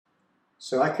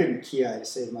So I couldn't ki to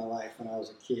save my life when I was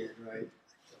a kid, right?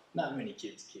 Not many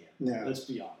kids can. No. Let's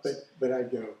be honest. But I'd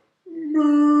go,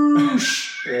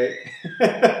 moosh, right?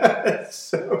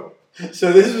 So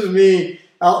this was me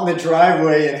out in the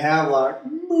driveway in Havelock,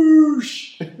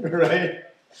 moosh, right?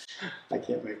 I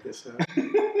can't make this up.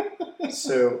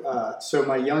 So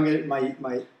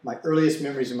my earliest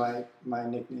memories of my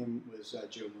nickname was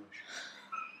Joe Moosh.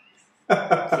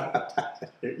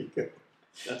 There you go.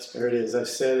 There it is. I've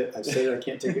said it. I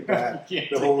can't take it back. The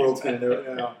whole world's going to know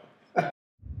it now.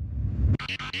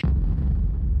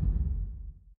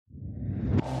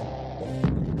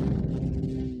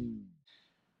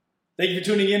 Thank you for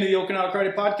tuning in to the Okinawa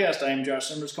Karate Podcast. I am Josh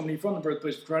Summers, coming from the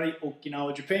birthplace of karate,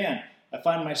 Okinawa, Japan. I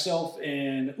find myself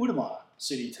in Udama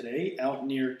City today, out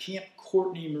near Camp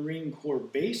Courtney Marine Corps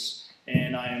Base,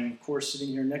 and I am, of course, sitting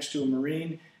here next to a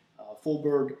Marine,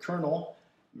 full-bird Colonel,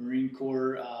 Marine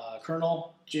Corps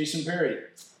Colonel Jason Perry.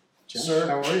 Josh, sir,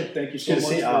 how are you? Thank you so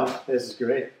much. This is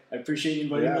great. I appreciate you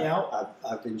inviting me out.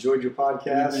 I've enjoyed your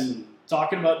podcast. We've been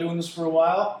talking about doing this for a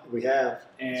while. We have.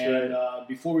 And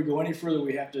before we go any further,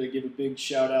 we have to give a big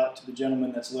shout out to the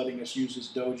gentleman that's letting us use his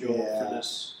dojo for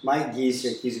this. Mike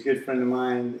Giesick, he's a good friend of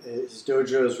mine. His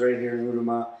dojo is right here in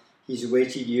Udama. He's a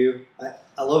Uechi Ryu.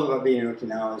 I love about being in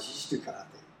Okinawa is you just do karate,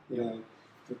 you know.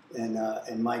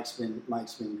 And Mike's been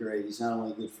great. He's not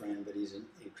only a good friend, but he's an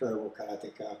incredible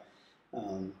karateka.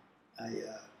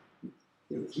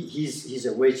 He's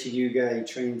a Uechi Ryu guy. He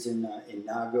trains in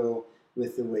Nago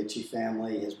with the Uechi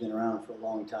family. He has been around for a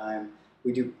long time.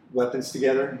 We do weapons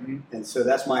together, and so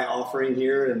that's my offering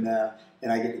here. And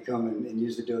I get to come and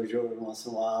use the dojo every once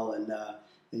in a while, and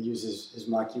use his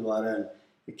makiwara. And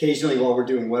occasionally, while we're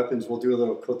doing weapons, we'll do a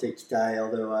little kote kitai.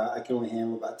 Although I can only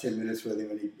handle about 10 minutes with him,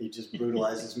 and he just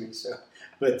brutalizes me. So,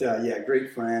 but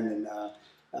great friend and a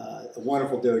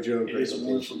wonderful dojo. It is a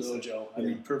wonderful dojo. I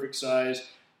mean, perfect size.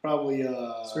 Probably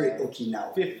it's very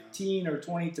Okinawa, 15 or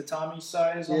 20 tatami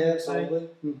size. I would say. Probably.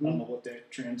 I don't know what that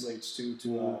translates to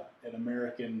an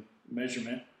American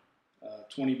measurement,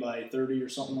 20 by 30 or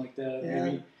something like that.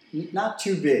 Yeah. Maybe not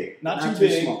too big, not too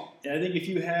big. Small. And I think if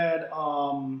you had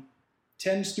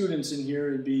 10 students in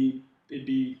here, it'd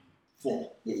be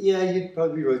full. Yeah, you'd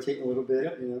probably be rotating a little bit.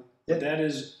 Yep. You know, but that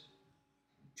is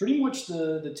pretty much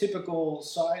the typical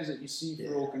size that you see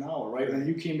for Okinawa, right? When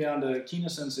you came down to Kina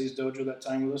Sensei's dojo that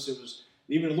time with us, it was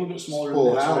even a little bit smaller full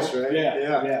than this, house, right? Yeah,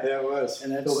 it was.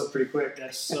 And that's filled it pretty quick.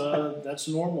 That's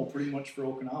normal, pretty much for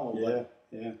Okinawa.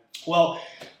 Yeah. Well,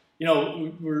 you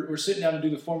know, we're sitting down to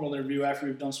do the formal interview after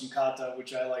we've done some kata,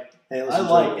 which I like. Hey, I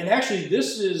like, and actually,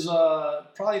 this is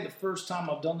probably the first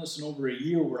time I've done this in over a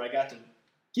year, where I got to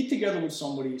get together with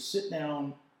somebody, sit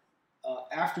down.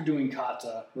 After doing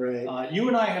kata, right? You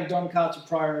and I have done kata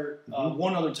prior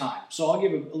one other time, so I'll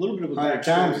give a little bit of a 100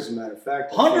 times, as a matter of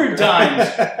fact. 100 times.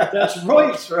 That's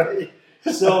right. That's right.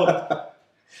 So,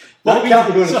 not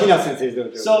counting going to Kina Sensei's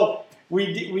dojo. So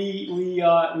we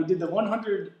did the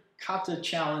 100 kata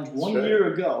challenge one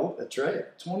year ago. That's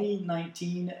right.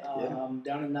 2019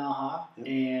 down in Naha,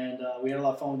 and we had a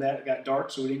lot of fun with that. It got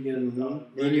dark, so we didn't get it.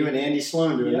 Me and you and Andy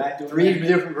Sloan doing that. Three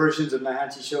different versions of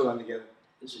Naihanchi Shodan together.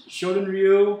 Shodan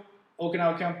Ryu,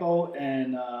 Okinawa Kempo,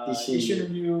 and Isshin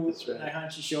Ryu,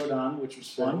 Naihanchi Shodan, which was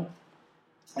fun.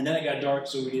 And then it got dark,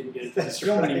 so we didn't get to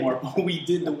film anymore. But we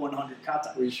did the 100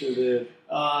 kata. We sure did.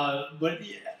 But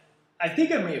I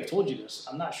think I may have told you this.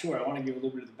 I'm not sure. I want to give a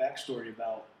little bit of the backstory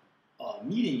about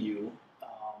meeting you,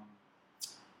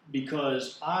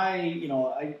 because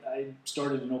I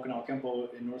started in Okinawa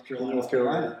Kempo in North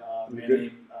Carolina. A man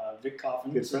named Vic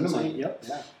Coffin. Good friend of mine. Yep.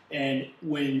 Yeah. And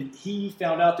when he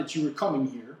found out that you were coming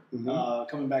here,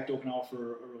 coming back to Okinawa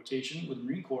for a rotation with the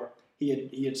Marine Corps, he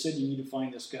had said you need to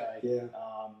find this guy. Yeah.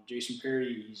 Jason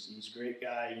Perry. He's a great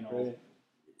guy,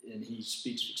 and he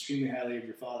speaks extremely highly of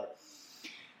your father.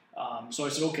 So I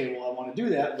said, okay, well, I want to do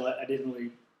that, but I didn't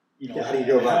really, how do you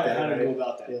go about that? How to go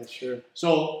about that? Yeah, sure.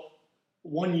 So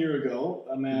 1 year ago,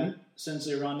 I'm at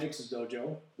Sensei Ron Nix's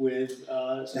dojo with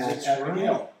Sensei Pat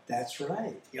McGill. That's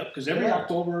right. Yep, because every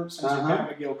October, Sensei Pat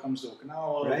McGill comes to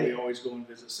Okinawa. Right. We always go and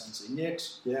visit Sensei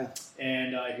Nix. Yeah.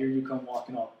 And here you come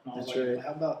walking up. And I was That's right.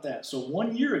 How about that? So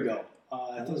 1 year ago,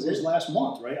 I think it was last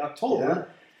month, right? October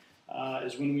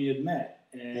is when we had met.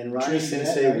 And Ronnie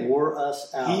Sensei wore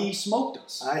us out. He smoked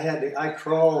us. I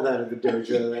crawled out of the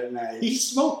dojo that night. He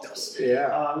smoked us.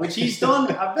 Yeah. Which he's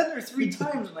done. I've been there 3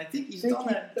 times, and I think he's done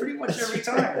that pretty much every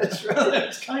time. That's right.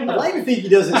 It's kind of. I like to think he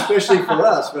does it especially for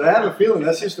us, but I have a feeling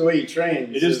that's just the way he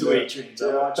trains. It is the way he trains.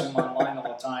 I watch him online all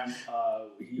the time.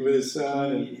 With his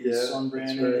son. His son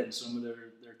Brandon, and some of their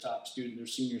top students, they're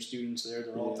senior students there.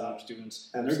 They're all top students.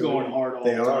 And Absolutely. they're going hard all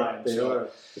the time. They are.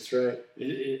 That's right.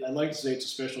 I'd like to say it's a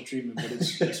special treatment, but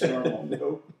it's normal.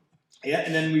 Nope. Yeah,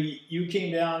 and then you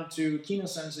came down to Kina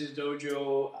Sensei's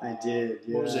dojo. I did.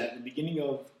 Yeah. What was that? The beginning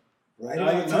of right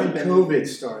around the time COVID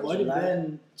started. Might have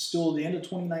been still the end of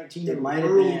 2019. It might have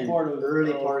been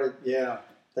early part of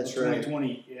That's right.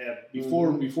 2020. Yeah,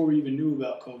 before we even knew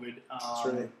about COVID. That's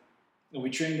right. And we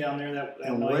trained down there that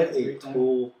and night. What a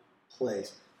cool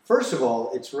place! First of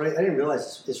all, it's right. I didn't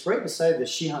realize it's right beside the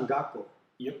Shihangaku.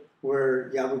 Yep. Where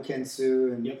Yabu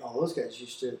Kensu and all those guys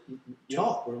used to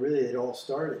talk. Where really it all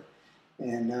started,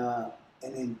 and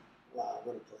then wow,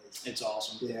 what a place! It's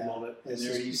awesome. Yeah, love it. And it's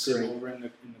there he's sitting over in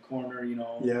the corner,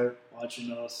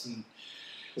 watching us, and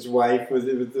his wife with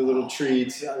the little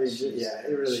treats. I mean, it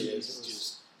really is. It's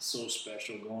just so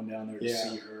special going down there to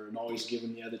see her, and always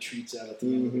giving the treats out at the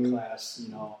end of the class,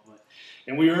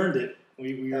 and we earned it.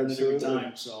 We earned it every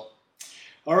time. So,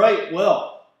 all right.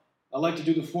 Well, I'd like to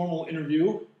do the formal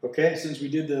interview. Okay. Since we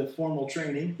did the formal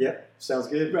training. Yep. Sounds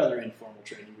good. Rather informal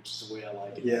training, which is the way I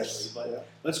like it. Yes. Actually. But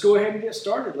let's go ahead and get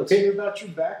started. Let's hear about your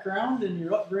background and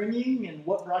your upbringing and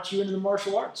what brought you into the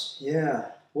martial arts. Yeah.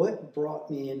 What brought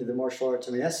me into the martial arts?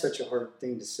 I mean, that's such a hard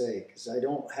thing to say because I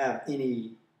don't have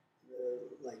any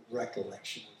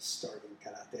recollection of starting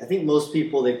karate. I think most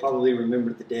people, they probably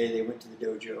remember the day they went to the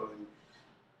dojo and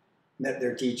met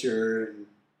their teacher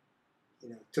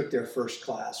and took their first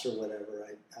class or whatever.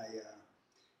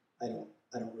 I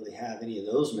don't really have any of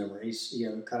those memories.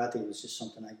 Karate was just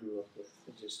something I grew up with.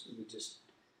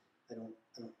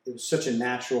 It was such a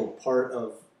natural part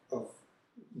of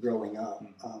growing up.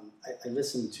 I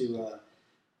listened to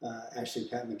actually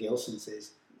Pat McGill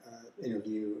Sensei's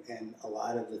interview, and a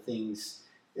lot of the things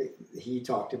he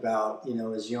talked about,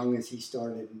 as young as he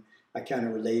started, and I kind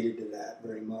of related to that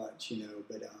very much,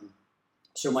 But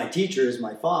so my teacher is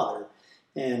my father,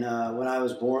 and when I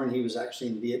was born, he was actually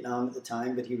in Vietnam at the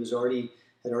time, but he had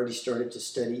already started to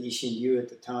study Ishin Yu at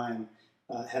the time,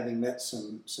 having met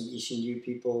some Ishin Yu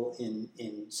people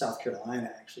in South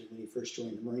Carolina actually when he first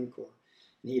joined the Marine Corps,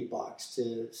 and he had boxed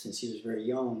since he was very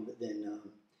young, but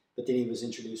then he was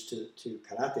introduced to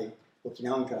karate.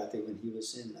 Okinawan karate when he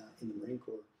was in the Marine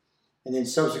Corps, and then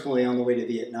subsequently on the way to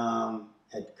Vietnam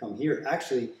had come here.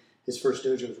 Actually, his first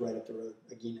dojo was right up the road,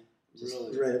 Agina.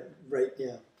 Really? Right,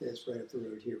 yeah, it's right up the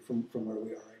road here from where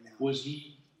we are right now. Was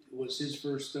his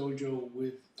first dojo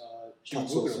with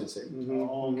Tatsuo Sensei? Mm-hmm.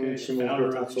 Oh, okay.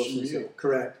 Shimomura Tatsuo Sensei.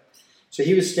 Correct. So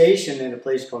he was stationed in a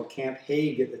place called Camp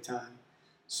Hague at the time.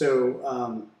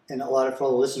 So, and a lot of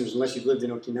fellow listeners, unless you've lived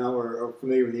in Okinawa or are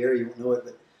familiar with the area, you won't know it,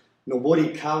 but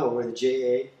Noborikawa, where the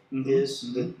JA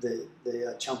is, the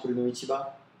Champuru no Ichiba,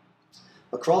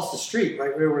 across the street,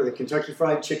 right where the Kentucky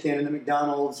Fried Chicken and the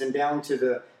McDonald's, and down to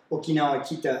the Okinawa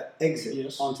Kita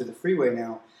exit onto the freeway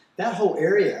now, that whole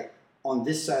area on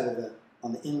this side of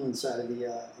on the inland side of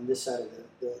on this side of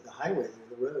the highway,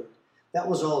 the road, that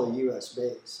was all a U.S.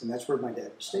 base, and that's where my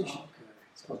dad was stationed. Oh, okay.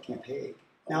 It's called Camp Hague.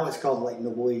 Now it's called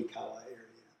Noborikawa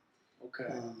area.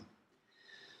 Okay.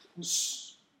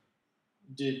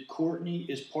 Did Courtney,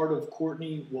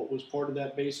 what was part of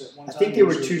that base at one time? I think they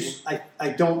were two, I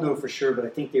don't know for sure, but I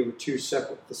think they were two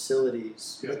separate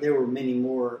facilities. Yeah. But there were many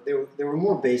more, there were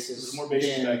more bases, back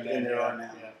then than there are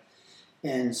now. Yeah.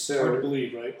 And so, hard to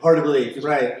believe, right? Hard to believe,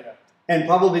 right. Yeah. And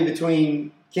probably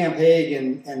between Camp Hague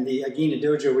and the Agina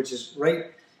Dojo, which is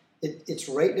right, it's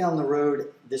right down the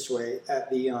road this way at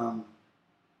the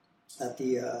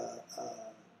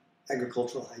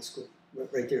agricultural high school.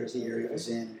 Right there is the area it was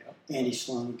in. Andy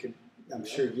Sloan could, I'm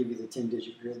sure, give you the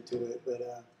 10-digit grid to it.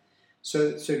 But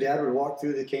so Dad would walk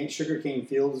through the sugarcane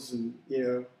fields and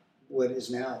what is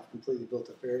now a completely built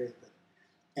up area,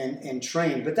 and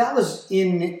train. But that was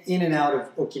in and out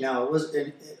of Okinawa. It was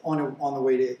on the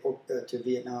way to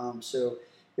Vietnam. So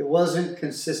it wasn't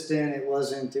consistent. It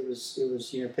was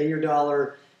pay your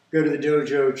 $1, go to the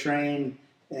dojo, train,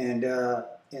 and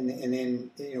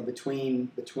then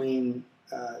between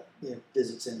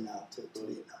visits in and out to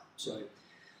Vietnam.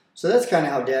 So that's kind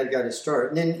of how Dad got his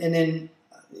start. And then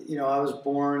I was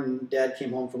born. Dad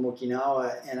came home from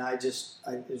Okinawa, and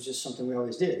it was just something we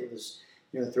always did. It was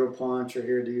throw punch or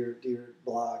here do your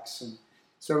blocks, and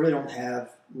so I really don't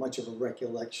have much of a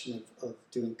recollection of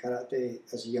doing karate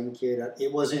as a young kid.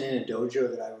 It wasn't in a dojo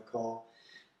that I recall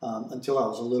until I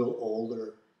was a little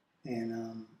older,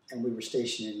 and we were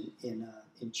stationed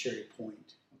in Cherry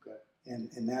Point.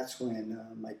 And that's when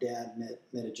my dad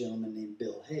met a gentleman named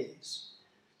Bill Hayes.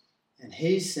 And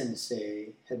Hayes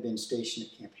Sensei had been stationed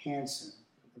at Camp Hansen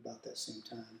about that same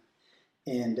time.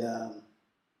 And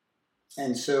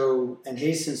and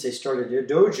Hayes Sensei started a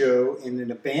dojo in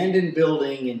an abandoned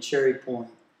building in Cherry Point.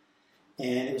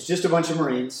 And it was just a bunch of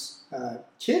Marines.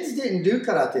 Kids didn't do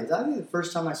karate. I think the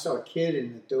first time I saw a kid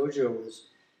in the dojo was,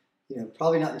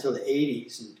 probably not until the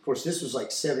 80s. And of course, this was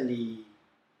like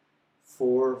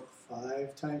 74,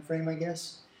 5 time frame, I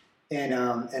guess. And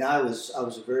I was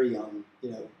a very young,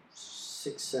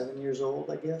 6, 7 years old,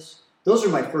 I guess. Those are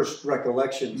my first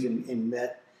recollections in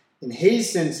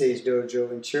Hayes Sensei's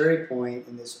dojo in Cherry Point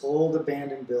in this old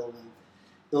abandoned building.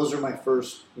 Those are my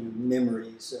first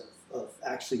memories of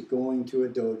actually going to a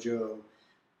dojo,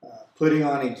 putting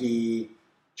on a gi,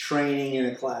 training in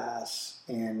a class,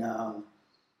 and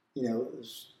it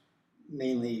was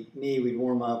mainly me. We'd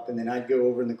warm up, and then I'd go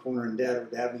over in the corner, and Dad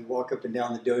would have me walk up and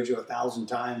down the dojo 1,000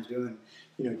 times doing,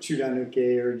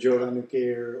 Chudanuke or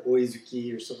Jodanuke or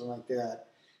Oizuki or something like that,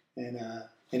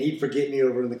 and he'd forget me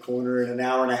over in the corner, and an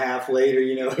hour and a half later,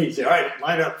 he'd say, "All right,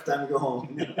 line up, time to go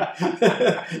home."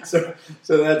 so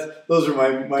those are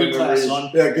my good memories. Class,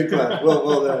 son. Yeah, good class.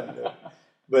 Well done.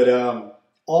 But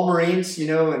all Marines,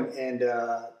 and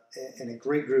a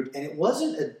great group. And it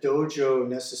wasn't a dojo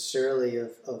necessarily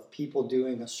of people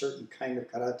doing a certain kind of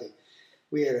karate.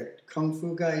 We had a kung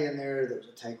fu guy in there. There was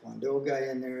a taekwondo guy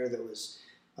in there. There was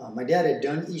my dad had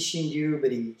done Ishin-ryu,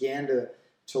 but he began to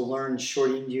learn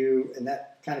Shorin-ryu, and that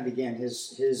kind of began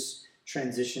his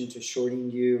transition to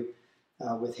Shorin-ryu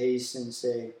with Hayes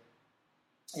Sensei.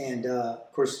 And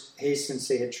of course, Hayes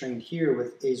Sensei had trained here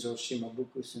with Eizo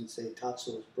Shimabuku Sensei,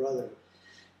 Tatsuo's brother,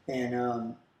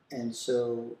 and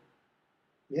so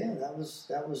yeah, those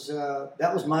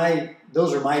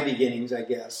are my beginnings, I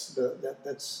guess.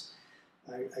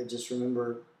 I just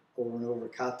remember over and over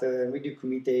kata, and we do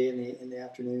kumite in the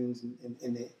afternoons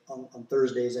and on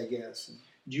Thursdays, I guess. And,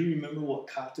 do you remember what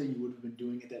kata you would have been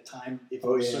doing at that time if it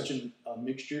was such a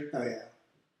mixture? Oh yeah,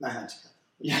 Naihanchi kata.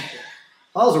 Yeah.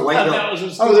 I was a white belt. That was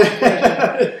a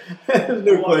question. There's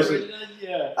no question.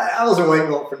 Yeah. I was a white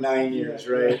belt for 9 years,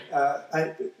 right?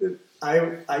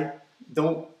 I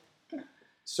don't.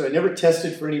 So I never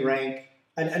tested for any rank.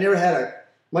 I never had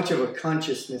much of a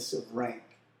consciousness of rank,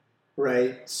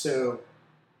 right? So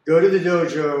go to the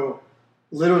dojo.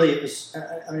 Literally, it was.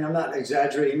 I mean, I'm not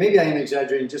exaggerating. Maybe I am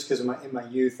exaggerating just because in my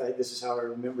youth, this is how I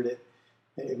remembered it.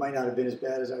 It might not have been as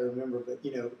bad as I remember, but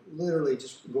literally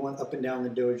just going up and down the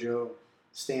dojo,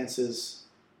 stances,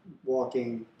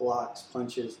 walking, blocks,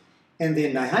 punches, and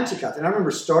then Naihanchi kata. And I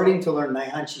remember starting to learn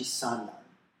Naihanchi Sandan,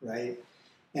 right?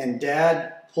 And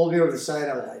Dad pulled me over the side.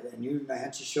 I knew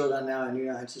Naihanchi Shodan now. I knew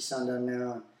Naihanchi Sandan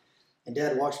now. And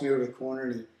Dad walks me over to the corner,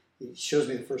 and he shows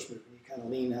me the first move. And you kind of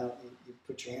lean out. You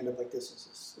put your hand up like this.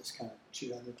 It's this kind of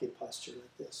Chudanuke posture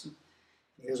like this. And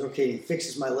he goes, okay. He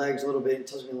fixes my legs a little bit and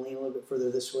tells me to lean a little bit further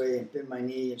this way and bend my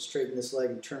knee and straighten this leg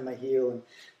and turn my heel and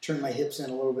turn my hips in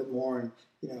a little bit more. And,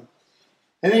 and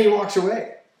then he walks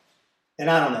away. And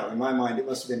I don't know. In my mind, it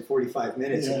must have been 45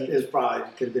 minutes. Yeah. It was probably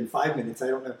could have been 5 minutes. I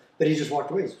don't know. But he just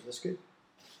walked away. He said, that's good.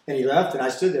 And he left, and I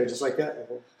stood there just like that.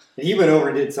 And he went over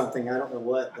and did something. I don't know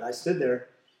what, but I stood there.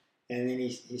 And then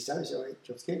he started. He said, all right,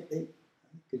 Kyosuke, hey,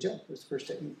 good job. That was the first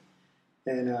technique.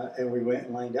 And we went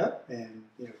and lined up and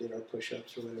did our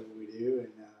push-ups or whatever we do,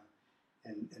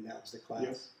 and that was the class.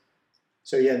 Yep.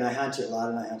 So yeah, Naihanchi, a lot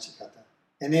of Naihanchi kata.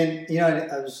 And then we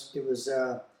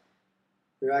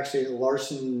were actually at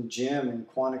Larson Gym in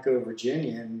Quantico,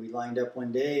 Virginia, and we lined up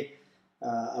one day.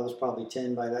 I was probably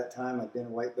 10 by that time. I'd been a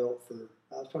white belt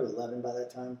I was probably 11 by that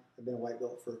time. I'd been a white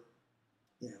belt for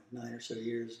 9 or so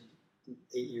years,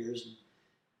 8 years.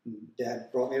 And Dad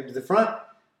brought me up to the front.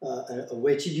 A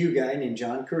Uechi-ryu guy named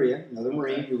John Correa, another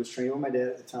Marine who was training with my dad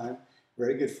at the time,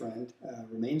 very good friend,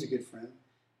 remains a good friend,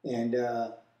 and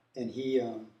he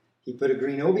put a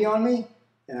green obi on me,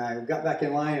 and I got back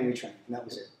in line and we trained, and that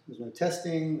was it. There was no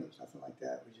testing, there was nothing like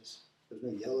that. There was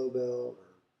no yellow belt or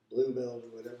blue belt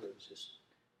or whatever. It was just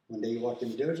one day you walked in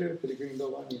the dojo, put a green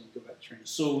belt on you, and go back to training.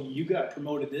 So you got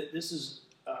promoted.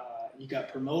 You got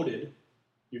promoted.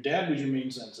 Your dad was your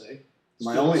main sensei.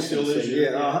 My only sensei,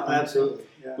 absolutely.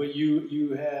 Yeah. But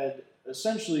you had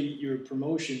essentially your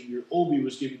promotion, your obi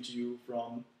was given to you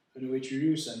from an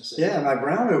Uechi-ryu sensei. Yeah, my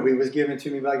brown obi was given to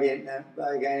me by a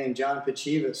guy named John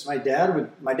Pachivas. My dad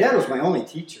was my only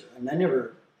teacher, and I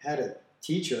never had a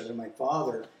teacher other than my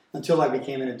father until I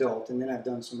became an adult, and then I've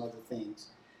done some other things.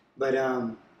 But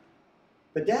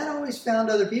Dad always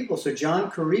found other people. So John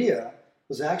Correa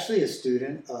was actually a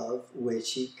student of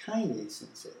Uechi Kaine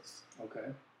senseis.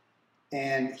 Okay.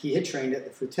 And he had trained at the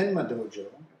Futenma Dojo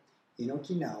in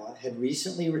Okinawa, had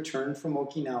recently returned from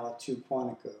Okinawa to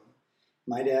Quantico.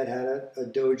 My dad had a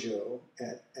dojo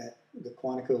at the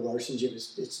Quantico Larson Gym.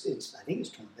 I think it's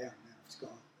torn down now. It's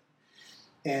gone.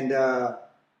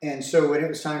 And so when it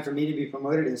was time for me to be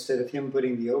promoted, instead of him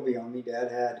putting the obi on me,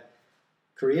 Dad had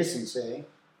Korea Sensei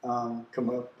come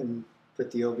up and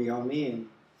put the obi on me and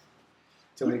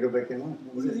tell me to go back in line.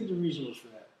 What do you think the reason was for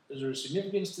that? Is there a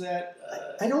significance to that?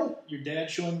 I don't. Your dad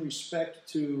showing respect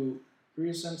to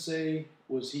Korea Sensei?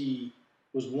 Was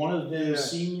one of them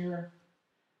senior?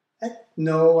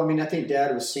 No, I mean, I think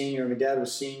Dad was senior. I mean, Dad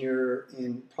was senior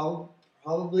in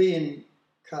probably in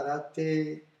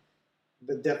karate,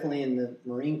 but definitely in the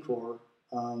Marine Corps.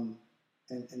 And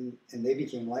they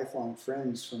became lifelong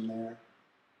friends from there.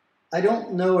 I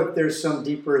don't know if there's some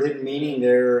deeper hidden meaning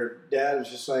there. Dad was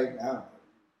just like, no,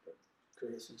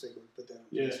 Korea Sensei would put that on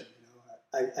Jason.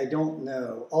 I don't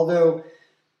know. Although,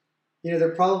 there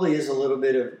probably is a little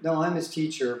bit of, no, I'm his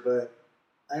teacher, but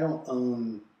I don't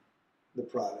own the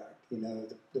product.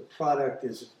 The product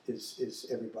is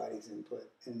everybody's input.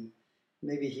 And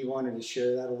maybe he wanted to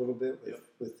share that a little bit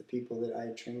with the people that I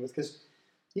had trained with. Because,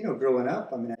 growing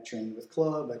up, I mean, I trained with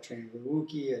Club, I trained with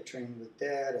Wookie, I trained with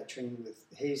Dad, I trained with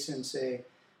Hey Sensei.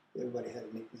 Everybody had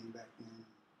a nickname back then.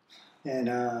 And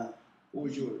what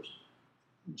was yours?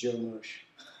 Joe Mush.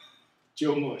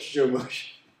 Joe Mush. Joe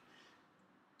Mush.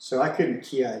 So I couldn't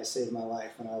ki to save my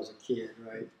life when I was a kid,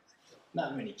 right?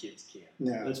 Not many kids can.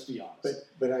 No. Let's be honest.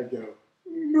 But I'd go,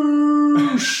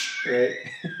 Moosh,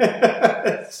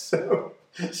 right? So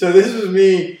this was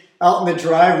me out in the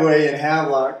driveway in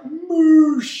Havelock,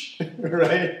 Moosh,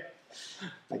 right?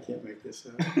 I can't make this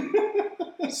up.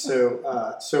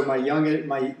 So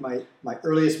my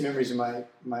earliest memories of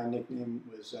my nickname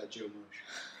was Joe Mush.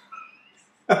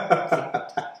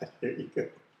 There you go.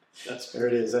 There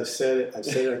it is. I've said it. I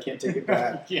can't take it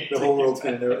back. The whole world's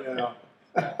going to know it now.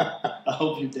 I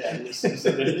hope your dad listens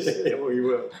to this. Yeah, well, he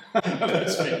will.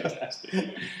 That's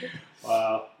fantastic.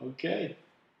 Wow. Okay.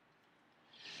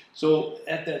 So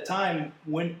at that time,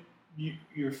 when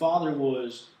your father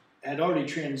had already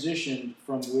transitioned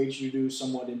from Uechi-Ryu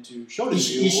somewhat into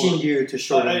Shorin-Ryu. Isshin-Ryu to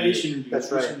Shorin-Ryu. Isshin-Ryu.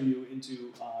 That's right. Isshin-Ryu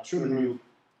into Shorin-Ryu.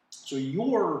 So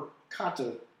your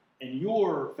kata and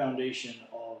your foundation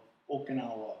of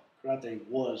Okinawa karate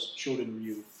was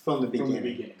Shorin-Ryu from the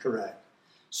beginning. Correct.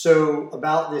 So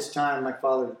about this time, my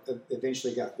father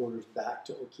eventually got orders back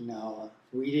to Okinawa.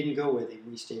 We didn't go with him.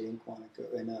 We stayed in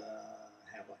Quantico, in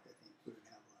Havelock, I think. We were in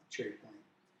Havelock, Cherry Point.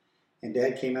 And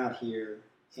Dad came out here,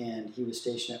 and he was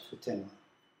stationed at Futenma,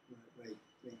 right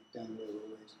down the road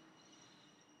a ways.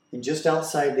 And just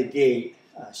outside the gate,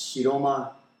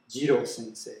 Shiroma Jiro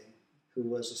Sensei, who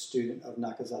was a student of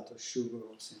Nakazato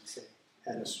Shugoro Sensei,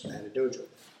 had a dojo there.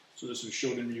 So this was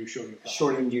Shorin-Ryu, Shorin-Kan.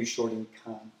 Shorin-Ryu,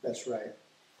 Shorin-Kan, that's right.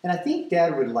 And I think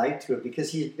Dad would like to have,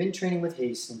 because he had been training with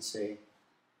Hei Sensei,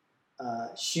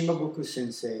 Shimabuku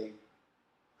Sensei,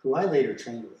 who I later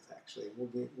trained with, actually.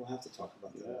 We'll have to talk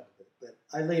about that a little bit. But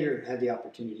I later had the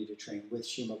opportunity to train with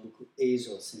Shimabuku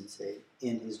Eizo Sensei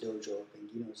in his dojo up in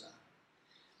Ginoza.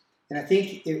 And I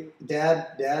think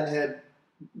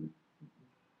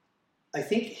I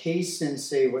think Hei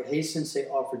Sensei, what Hei Sensei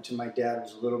offered to my dad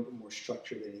was a little bit more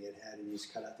structure than he had in his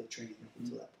karate training up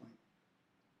until that point.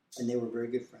 And they were very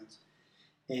good friends.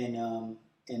 And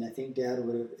I think Dad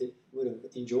would have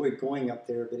enjoyed going up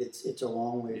there, but it's a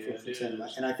long way from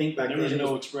Futenma. And I think back then there was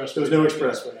no expressway. There was no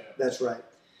expressway. That's right.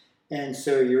 And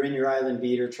so you're in your island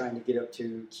beater trying to get up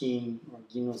to Kin or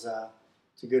Ginoza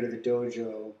to go to the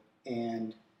dojo,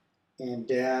 and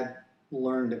Dad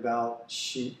learned about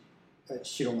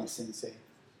Shiroma Sensei.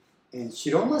 And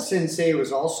Shiroma Sensei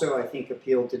was also, I think,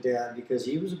 appealed to Dad because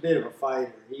he was a bit of a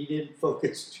fighter. He didn't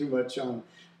focus too much on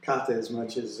kata as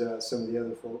much as some of the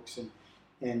other folks.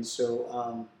 And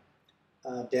so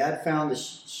Dad found the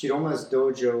Shiroma's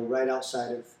dojo right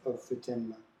outside of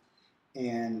Futenma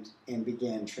and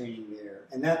began training there.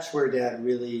 And that's where Dad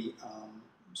really,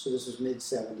 so this was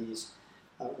mid-70s,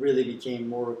 really became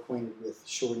more acquainted with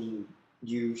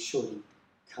Shorin-Ryu,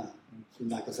 Shorin-Kan,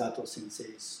 Nakazato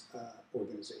Sensei's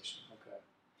organization. Okay.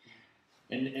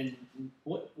 And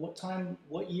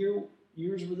what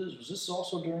years were this? Was this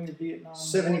also during the Vietnam?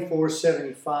 74,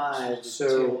 75.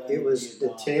 So it was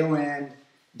the tail end.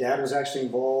 Dad was actually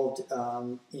involved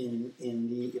in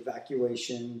the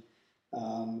evacuation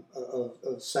of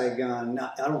Saigon.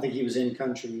 I don't think he was in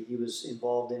country. He was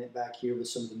involved in it back here with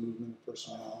some of the movement of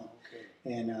personnel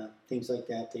and things like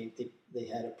that. They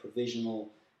had a provisional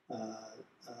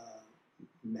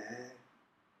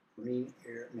Marine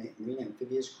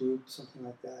Amphibious Group, something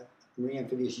like that, Marine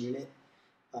Amphibious Unit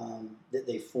that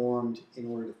they formed in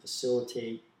order to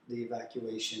facilitate the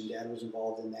evacuation. Dad was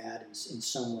involved in that in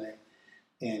some way,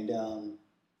 and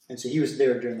so he was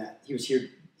there during that. He was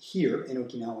here in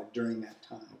Okinawa during that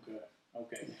time.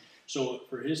 Okay. So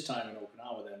for his time in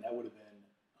Okinawa, then that would have been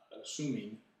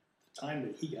assuming, the time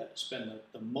that he got to spend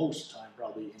the most time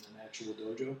probably in an actual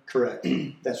dojo. Correct.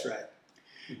 That's right.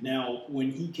 Now,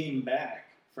 when he came back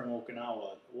from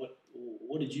Okinawa,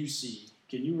 what did you see?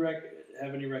 Can you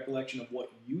have any recollection of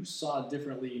what you saw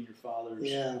differently in your father's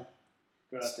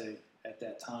karate at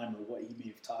that time, or what he may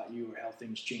have taught you, or how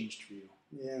things changed for you?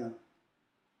 Yeah.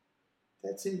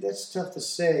 That's tough to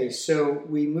say. So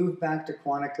we moved back to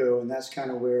Quantico, and that's kind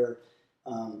of where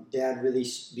Dad really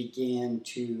began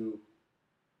to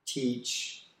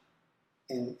teach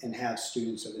and have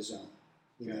students of his own.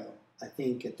 You know, I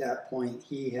think at that point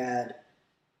he had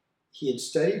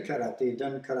studied karate, had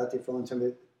done karate for a long time,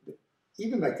 but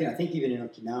even back then, I think even in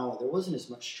Okinawa, there wasn't as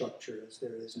much structure as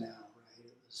there is now, right?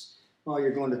 It was,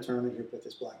 you're going to a tournament, here, put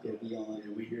this black belt on.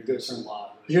 Yeah, we hear this a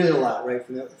lot. Right? You hear it a lot, right,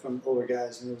 from older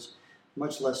guys, and there was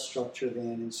much less structure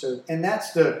then, and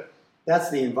that's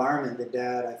the environment that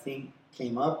Dad, I think,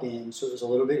 came up in. So it was a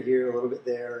little bit here, a little bit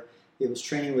there. It was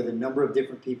training with a number of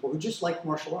different people who just liked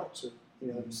martial arts. So,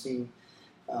 you know, seen,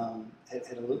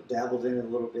 dabbled in it a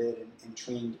little bit and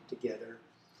trained together.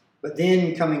 But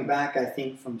then coming back, I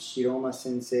think from Shiroma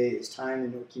Sensei, his time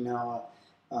in Okinawa,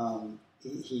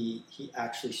 he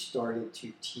actually started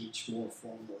to teach more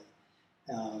formally.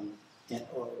 And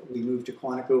we moved to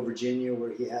Quantico, Virginia,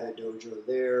 where he had a dojo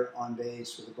there on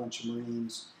base with a bunch of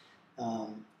Marines,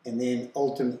 and then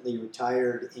ultimately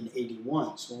retired in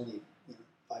 '81. So only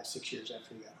 5-6 years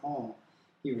after he got home,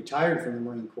 he retired from the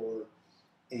Marine Corps.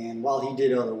 And while he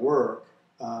did other work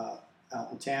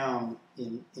out in town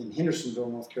in Hendersonville,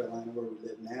 North Carolina, where we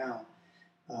live now,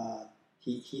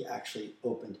 he actually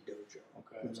opened a dojo.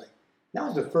 Okay. It was like, that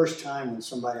was the first time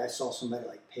when I saw somebody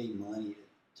like pay money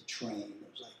to train.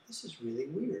 It was like, this is really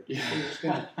weird. Yeah. They're just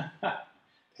going to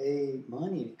pay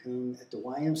money to come at the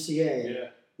YMCA. Yeah.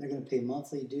 They're going to pay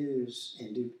monthly dues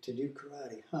and to do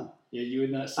karate, huh? Yeah, you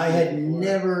had not seen I had before.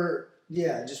 Never,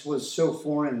 it just was so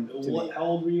foreign to me. How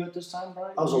old were you at this time,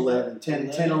 Brian? I was 11,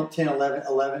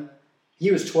 11.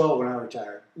 He was 12 when I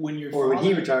retired. When he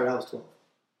retired, I was 12.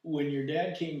 When your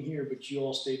dad came here, but you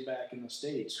all stayed back in the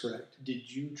States. Correct. Did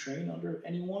you train under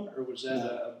anyone, or was that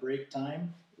a break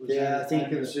time? I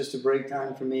think it was just a break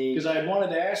time for me. Because I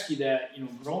wanted to ask you that,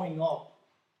 growing up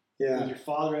with your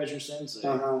father as your sensei,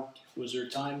 was there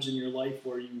times in your life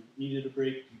where you needed a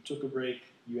break, you took a break,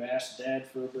 you asked Dad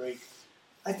for a break?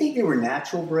 I think they were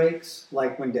natural breaks,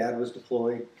 like when Dad was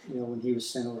deployed, when he was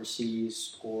sent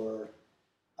overseas, or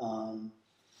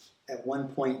at one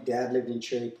point Dad lived in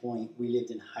Cherry Point, we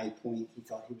lived in High Point. He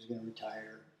thought he was going to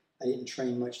retire. I didn't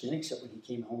train much then, except when he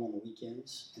came home on the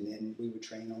weekends, and then we would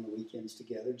train on the weekends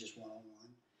together, just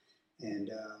one-on-one. And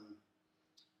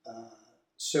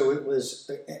so it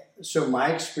was. So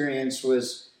my experience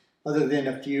was, other than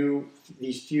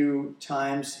these few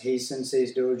times, Hey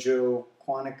Sensei's dojo,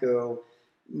 Quantico,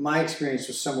 my experience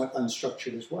was somewhat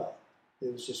unstructured as well.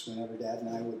 It was just whenever Dad and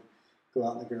I would go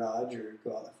out in the garage or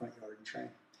go out in the front yard and train.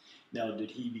 Now,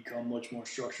 did he become much more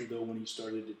structured though when he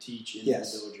started to teach in the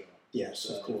dojo? Yes,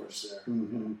 of course.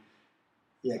 Mm-hmm.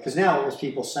 Yeah, because now it was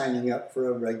people signing up for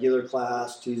a regular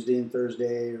class Tuesday and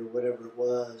Thursday or whatever it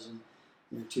was,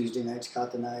 and Tuesday nights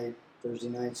kata night, Thursday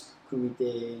nights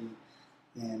kumite,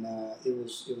 and it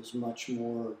was much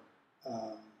more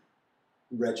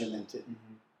regimented.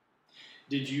 Mm-hmm.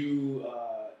 Did you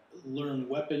learn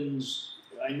weapons?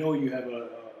 I know you have a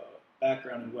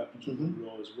background in weapons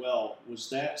as well. Was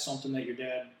that something that your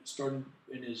dad started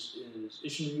in his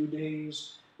Isshin-ryu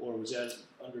days? Or was that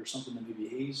under something that maybe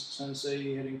Hayes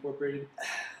Sensei had incorporated?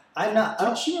 I'm not. Did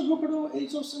Shimabukuro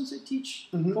Eizo Sensei teach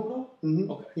Kobudo? Mm-hmm.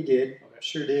 Okay. He did. Okay.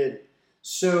 Sure did.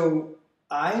 So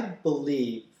I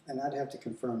believe, and I'd have to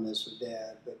confirm this with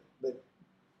Dad, but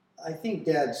I think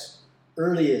Dad's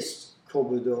earliest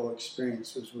Kobudo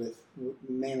experience was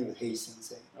mainly with Hayes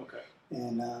Sensei. Okay.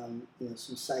 And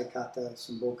some Saikata,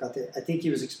 some Bokata. I think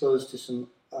he was exposed to some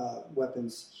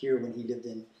weapons here when he lived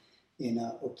in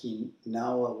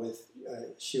Okinawa with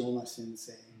Shiroma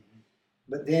Sensei. Mm-hmm.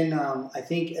 But then I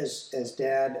think as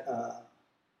Dad,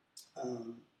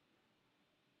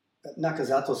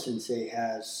 Nakazato Sensei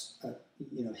has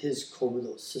his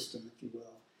Kobudo system, if you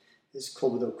will, his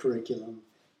Kobudo curriculum,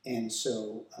 and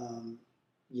so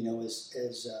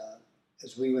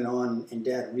as we went on and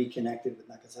Dad reconnected with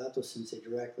Nakazato Sensei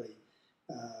directly,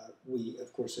 we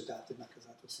of course adopted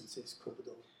Nakazato Sensei's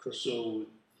Kobudo curriculum. So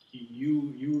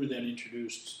you were then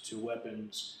introduced to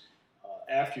weapons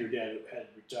after your dad had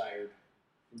retired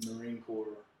from the Marine Corps.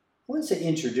 I wouldn't say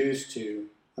introduced to.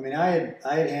 I mean, I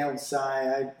had handled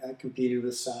Sai. I competed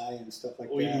with Sai and stuff like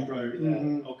that. Even prior to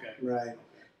that. Okay. Right. Okay.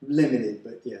 Limited,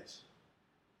 but yes.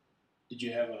 Did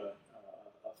you have a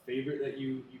favorite that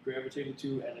you gravitated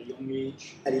to at a young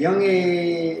age? At a young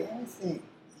age, I think,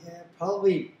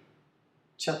 probably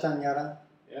Chatanyara.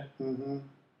 Yeah. Mm-hmm.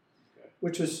 Okay.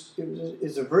 Which is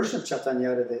a version of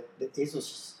Chatanyara that Eizo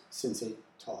Sensei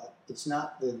taught. It's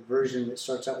not the version that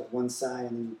starts out with one side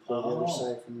and then you pull the other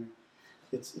side from your.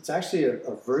 It's actually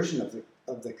a version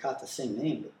of the kata, same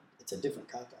name, but it's a different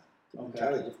kata,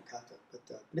 entirely different kata. But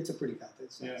it's a pretty kata.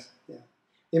 It's nice. Yeah.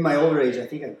 In my older age, I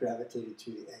think I've gravitated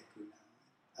to the Eiku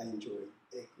now. I enjoy Eiku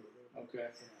a little bit. Okay.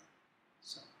 Yeah.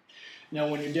 So. Now,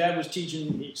 when your dad was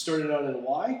teaching, he started out at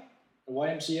a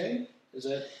YMCA. Is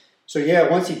that? So yeah,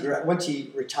 once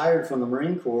he retired from the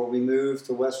Marine Corps, we moved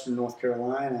to Western North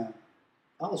Carolina.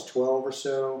 I was 12 or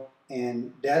so,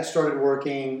 and Dad started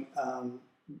working, a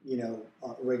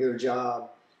regular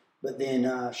job. But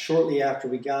then shortly after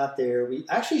we got there, we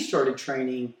actually started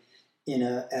training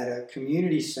at a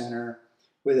community center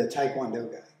with a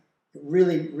Taekwondo guy.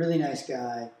 Really, really nice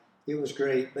guy. It was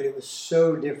great, but it was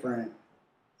so different,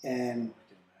 and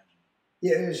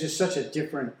yeah, it was just such a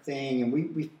different thing. And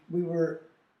we were.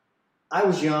 I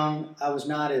was young. I was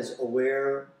not as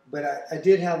aware, but I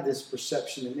did have this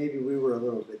perception that maybe we were a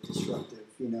little bit disruptive.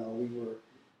 We were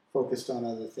focused on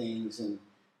other things, and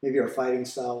maybe our fighting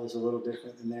style was a little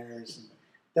different than theirs. And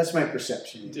that's my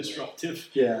perception. Anyway. Disruptive.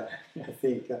 Yeah, I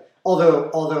think.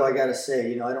 Although I got to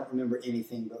say, I don't remember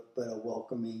anything but a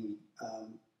welcoming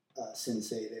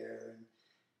sensei there,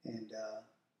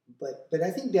 but I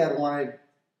think Dad wanted.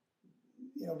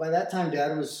 By that time,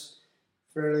 Dad was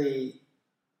fairly.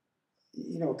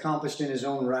 Accomplished in his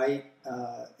own right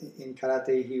in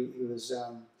karate. He was,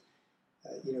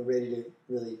 ready to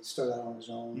really start out on his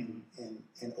own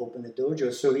and open a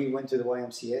dojo. So he went to the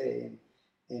YMCA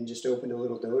and just opened a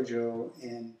little dojo.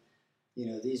 And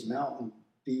these mountain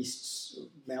beasts,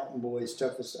 mountain boys,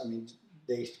 toughest. I mean,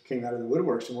 they came out of the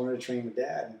woodworks and wanted to train with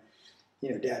Dad.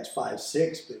 And, Dad's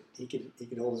 5'6", but he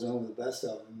could hold his own with the best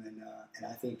of them. And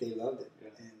I think they loved it. Yeah.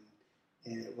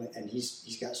 And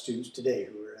he's got students today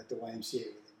who are at the YMCA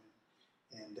with him,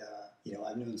 and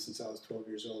I've known since I was 12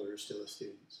 years old who are still his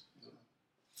students. So,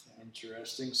 yeah.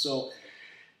 Interesting. So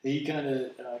he kind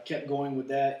of kept going with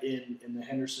that in the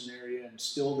Henderson area and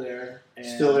still there. And,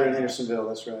 still there in Hendersonville.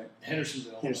 That's right.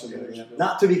 Hendersonville. Yeah.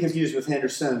 Not to be confused with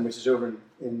Henderson, which is over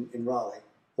in Raleigh.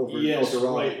 Yes,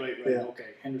 Raleigh. Right. Yeah.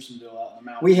 Okay, Hendersonville out in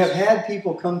the mountains. We have had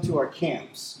people come to our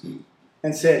camps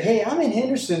and said, "Hey, I'm in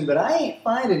Henderson, but I ain't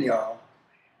finding y'all."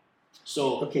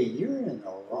 So okay, you're in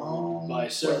the wrong. By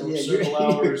several you're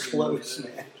hours. Close,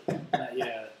 man.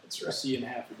 Yeah, that's right. See in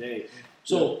half a day.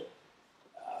 So,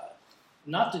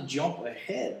 not to jump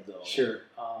ahead though. Sure.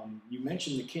 You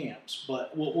mentioned the camps,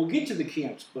 but we'll get to the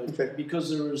camps. But okay. Because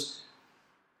there was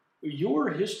your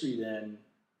history then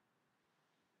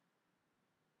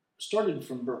started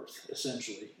from birth,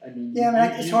 essentially. I mean,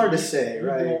 it's hard to say,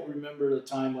 right? You don't remember the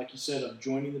time, like you said, of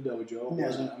joining the dojo. It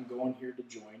wasn't, I'm going here to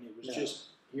join. It was just,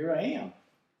 here I am.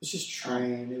 It's just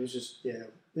train. It was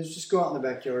just go out in the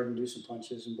backyard and do some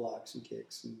punches and blocks and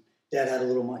kicks. And Dad had a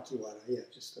little makiwara,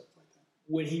 just stuff like that.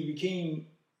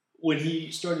 When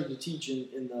he started to teach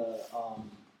in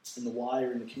the Y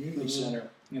or in the community center,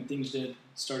 and things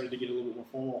started to get a little bit more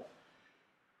formal,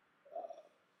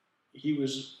 he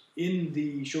was in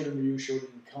the Shodan Ryu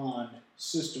Shodan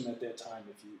system at that time,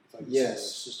 if I could say that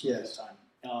system at that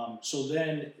time. So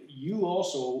then you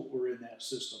also were in that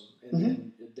system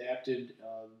and adapted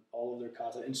all of their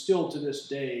kata, and still to this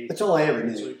day. That's all I ever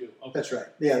knew. Okay. That's right.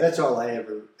 Yeah, that's all I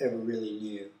ever really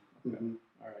knew. Okay.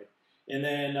 All right. And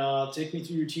then take me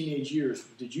through your teenage years.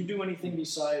 Did you do anything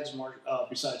besides Okinawa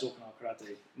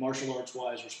Karate, martial arts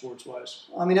wise or sports wise?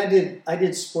 I mean, I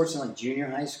did sports in like junior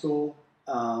high school.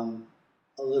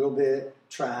 A little bit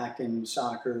track and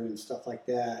soccer and stuff like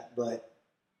that, but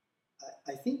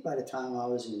I think by the time I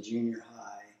was in junior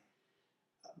high,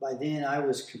 by then I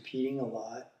was competing a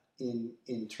lot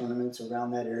in tournaments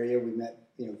around that area. We met,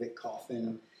 Vic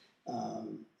Coffin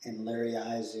and Larry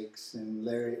Isaacs and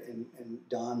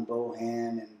Don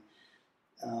Bohan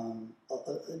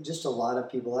and just a lot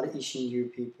of people, a lot of Ishin-Ryu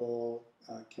people,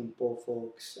 Kempo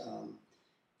folks,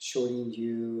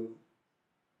 Shorin-Ryu.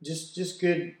 Just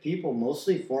good people,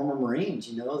 mostly former Marines,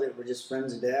 that were just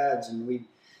friends of Dad's,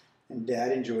 and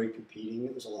Dad enjoyed competing.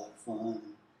 It was a lot of fun,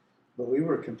 but we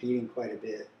were competing quite a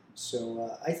bit.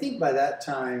 So I think by that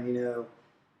time,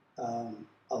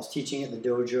 I was teaching at the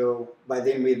dojo. By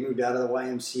then, we had moved out of the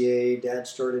YMCA. Dad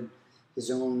started on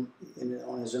his own,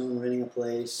 renting a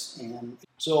place, and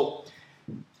so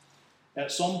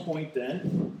at some point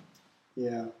then,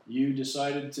 you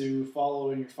decided to follow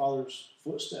in your father's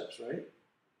footsteps, right?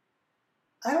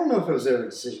 I don't know if it was ever a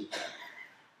decision.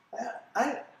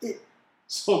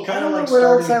 So I kind don't of know like what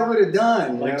else I starting, would have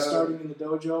done. like you know? starting in the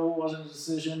dojo wasn't a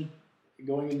decision.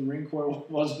 Going in the Marine Corps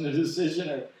wasn't a decision.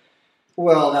 Or,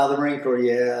 Well, now the Marine Corps,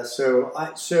 yeah. I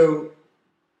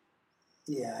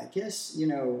guess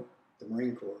the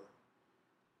Marine Corps.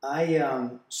 I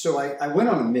went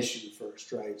on a mission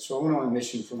first, right? So I went on a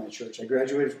mission for my church. I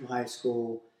graduated from high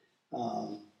school,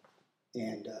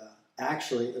 and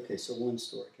actually, okay. So one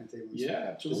story. Can I tell you one story? yeah,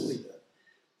 absolutely.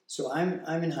 So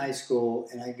I'm in high school,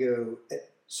 and I go.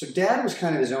 So Dad was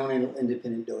kind of his own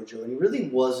independent dojo, and he really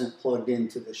wasn't plugged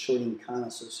into the Shorinkan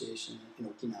Association in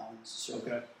Okinawa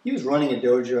necessarily. Okay. He was running a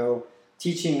dojo,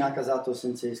 teaching Nakazato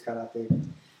Sensei's karate.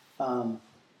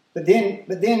 But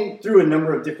then through a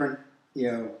number of different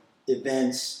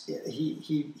events,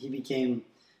 he became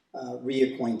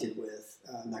reacquainted with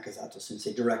Nakazato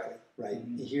Sensei directly. Right.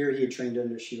 Mm-hmm. Here he had trained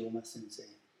under Shiroma Sensei.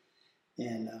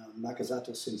 And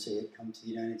Nakazato Sensei had come to the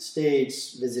United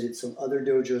States, visited some other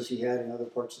dojos he had in other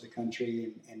parts of the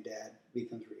country, and Dad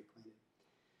becomes reacquainted.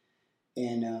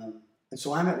 And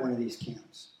so I'm at one of these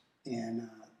camps, and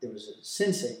there was a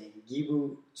sensei named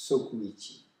Gibu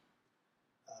Sokuichi.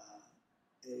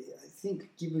 I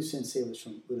think Gibu Sensei was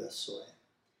from Urasoe.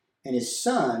 And his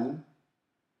son,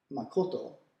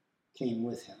 Makoto, came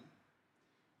with him.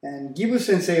 And Gibu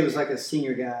Sensei was like a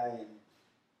senior guy, and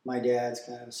my dad's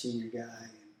kind of a senior guy.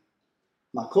 And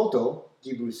Makoto,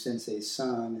 Gibu Sensei's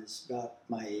son, is about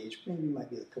my age, maybe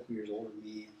might be a couple years older than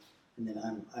me. And then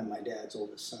I'm my dad's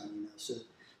oldest son,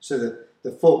 So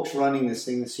the folks running this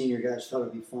thing, the senior guys, thought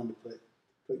it'd be fun to put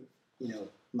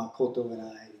Makoto and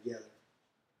I together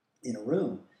in a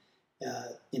room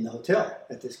in the hotel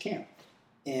at this camp.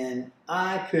 And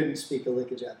I couldn't speak a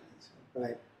lick of Japanese,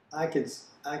 right? I could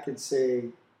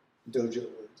say dojo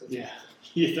words. Yeah,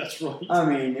 that's right. I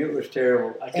mean, it was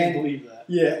terrible. I can't believe that.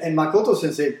 Yeah, and Makoto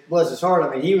Sensei, bless his heart,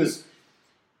 I mean, he was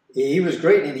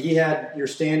great, and he had your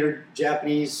standard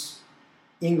Japanese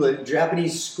English,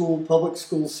 Japanese school, public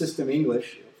school system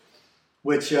English,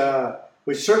 which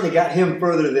certainly got him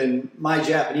further than my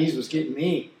Japanese was getting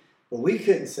me. But we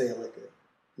couldn't say a lick of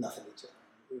nothing to each other.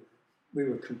 We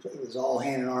were complete. It was all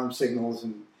hand and arm signals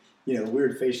and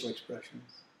weird facial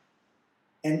expressions.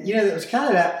 And it was kind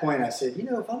of that point I said,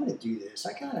 if I'm going to do this,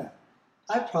 I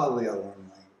probably ought to learn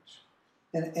the language.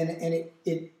 And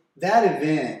that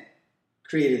event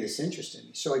created this interest in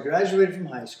me. So I graduated from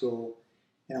high school,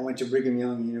 and I went to Brigham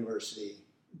Young University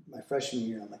my freshman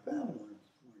year. I'm like, well, I want to learn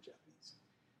Japanese.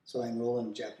 So I enrolled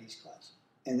in a Japanese class.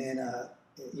 And then,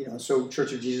 so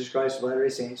Church of Jesus Christ of Latter-day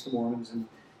Saints, the Mormons,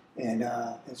 and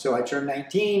so I turned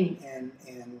 19, and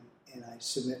I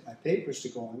submit my papers to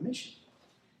go on a mission.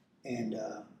 And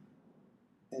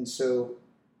so,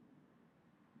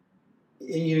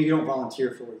 you don't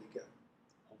volunteer for where you go.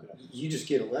 Okay. You just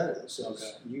get a letter that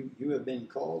says you have been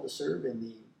called to serve in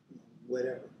the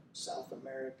whatever, South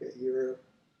America, Europe,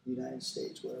 United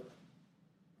States, whatever.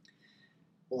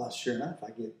 Well, sure enough,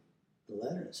 I get the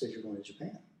letter that says you're going to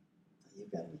Japan. You've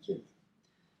got to be kidding me.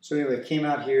 So anyway, I came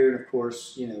out here, and of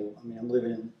course, I'm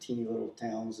living in teeny little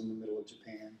towns in the middle of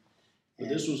Japan. But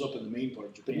this was up in the main part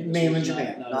of Japan. Mainland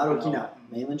Japan, not Okinawa.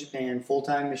 Mainland Japan,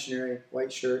 full-time missionary,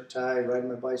 white shirt, tie, riding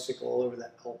my bicycle all over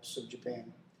the Alps of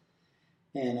Japan.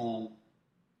 And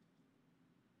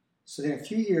so then a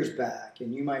few years back,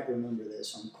 and you might remember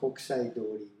this, on Kokusai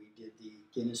Dori, we did the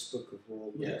Guinness Book of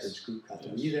World Records group. Yes.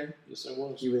 Were you there? Yes, I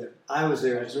was. You were there. I was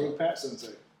there. I was there with Pat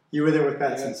Sensei. You were there with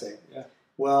Pat Sensei. Yeah.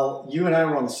 Well, you and I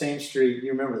were on the same street.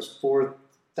 You remember this,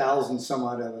 4,000 some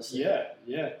odd of us. Yeah,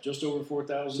 just over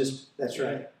 4,000. That's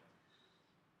right.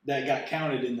 That got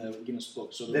counted in the Guinness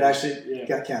Book. So that actually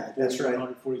got counted. That's right.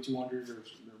 4,200 or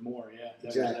more. Yeah, that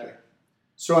exactly. Was there.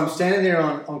 So I'm standing there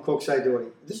on Kokusai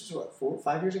Dori. This was what, 4 or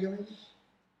 5 years ago, maybe?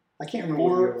 I can't remember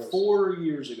what year it was. 4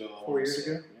 years ago. 4 years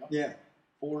ago. Yeah.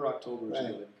 4 Octobers ago, I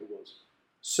think it was.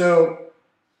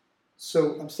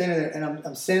 So I'm standing there, and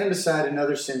I'm standing beside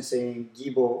another sensei named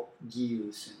Gibo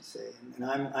Giyu Sensei, and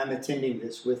I'm attending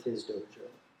this with his dojo.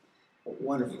 A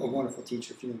wonderful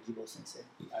teacher, if you know Gibo Sensei.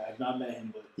 I have not met him,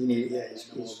 but you need. Yeah,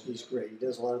 he's great. He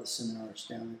does a lot of the seminars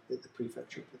down at the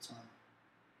prefecture puts on.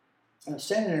 And I'm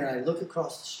standing there, and I look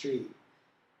across the street,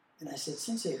 and I said,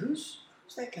 "Sensei, who's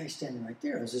that guy standing right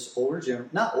there?" It was this older gentleman,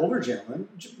 not older gentleman,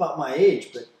 just about my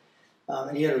age, but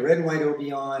and he had a red and white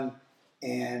obi on.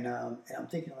 And I'm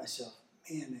thinking to myself,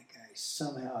 man, that guy,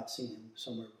 somehow I've seen him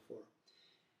somewhere before.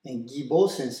 And Gibo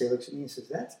Sensei looks at me and says,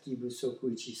 that's Gibu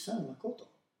Sokuichi's son, Makoto.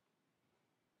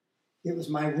 It was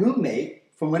my roommate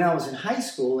from when I was in high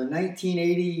school in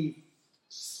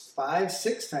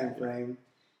 1985-6 time frame.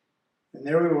 And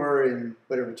there we were in,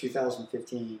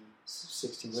 2015,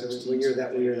 16, whatever, what year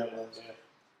that was.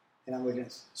 And I'm looking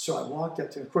at, so I walked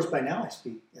up to him. Of course, by now I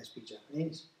speak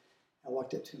Japanese. I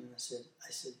walked up to him and I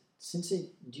said, Sensei,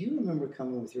 do you remember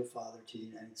coming with your father to the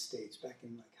United States back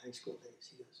in like high school days?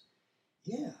 He goes,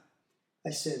 yeah. I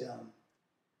said,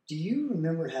 do you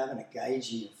remember having a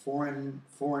gaiji, a foreign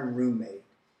roommate?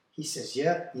 He says,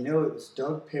 yep. You know, it was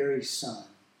Doug Perry's son.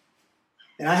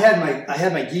 And I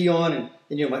had my gi on, and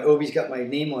you know, my obi's got my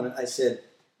name on it. I said,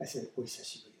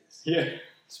 oisashibu desu. Yeah.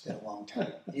 It's been a long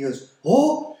time. And he goes,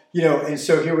 oh, you know, and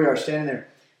so here we are standing there.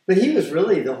 But he was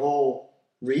really the whole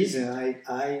reason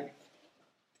I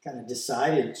kind of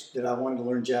decided that I wanted to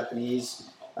learn Japanese.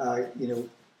 You know,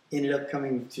 ended up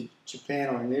coming to Japan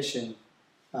on a mission,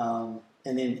 and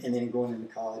then going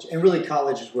into college. And really,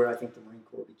 college is where I think the Marine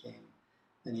Corps became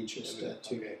an interest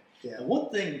too. Okay. Yeah. Now, one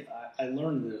thing I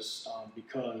learned this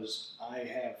because I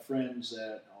have friends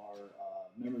that are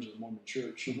members of the Mormon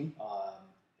Church, and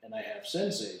I have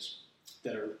senseis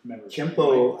that are members.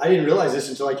 Kempo. I didn't realize this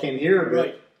until I came here. But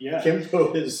right. Yeah.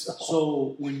 Kempo is.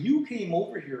 So when you came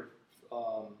over here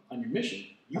on your mission,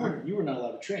 you were not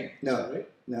allowed to train. No. Right?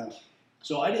 No.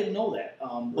 So I didn't know that.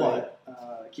 But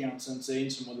Kian Sensei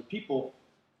and some other people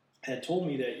had told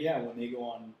me that when they go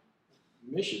on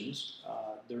missions,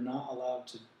 they're not allowed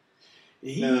to.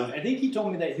 I think he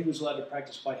told me that he was allowed to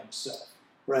practice by himself,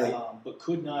 right? But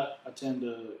could not attend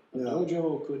a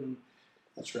dojo. Couldn't.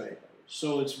 That's right.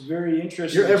 So it's very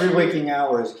interesting. Your every waking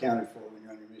hour is accounted for when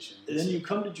you're on your mission. And then you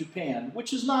come to Japan,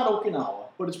 which is not Okinawa,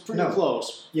 but it's pretty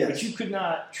close. Yes. But you could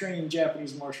not train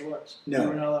Japanese martial arts. No. You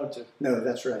were not allowed to. No,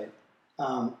 that's right.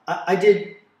 I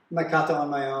did my kata on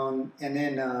my own, and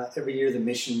then every year the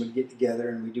mission would get together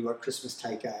and we do our Christmas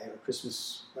taikai or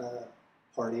Christmas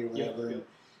party or whatever. Yep.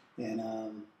 And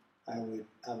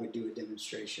I would do a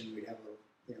demonstration. We'd have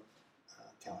a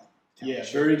talent. Yeah,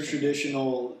 very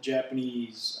traditional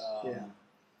Japanese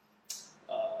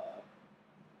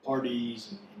parties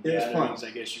and gatherings, I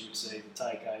guess you would say, the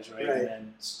taikais, right? And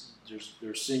then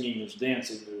there's singing, there's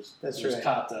dancing, there's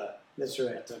kata. That's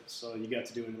right. So you got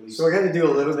to do it at least. So I got to do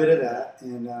a little bit of that,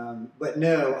 and but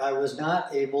no, I was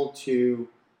not able to.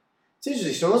 It's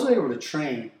interesting. So I wasn't able to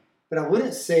train, but I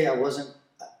wouldn't say I wasn't.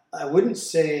 I wouldn't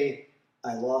say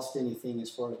I lost anything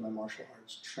as far as my martial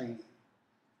arts training.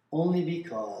 Only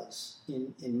because,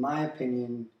 in my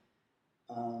opinion,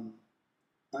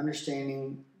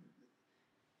 understanding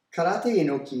karate in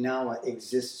Okinawa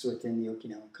exists within the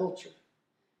Okinawan culture.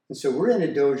 And so we're in a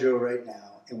dojo right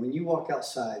now, and when you walk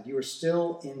outside, you are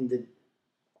still in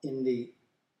the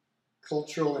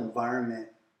cultural environment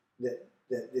that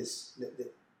is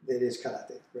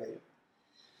karate, right?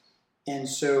 And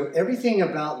so everything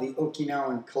about the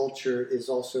Okinawan culture is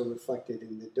also reflected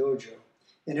in the dojo.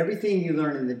 And everything you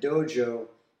learn in the dojo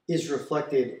is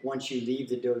reflected once you leave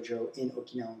the dojo in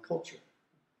Okinawan culture,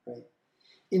 right?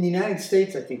 In the United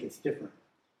States, I think it's different.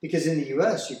 Because in the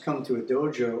U.S., you come to a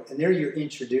dojo, and there you're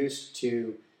introduced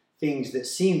to things that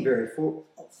seem very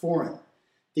foreign.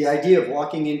 The idea of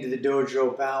walking into the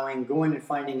dojo, bowing, going and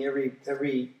finding every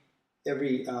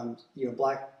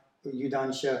black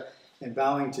yudansha, and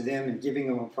bowing to them and giving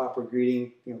them a proper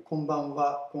greeting,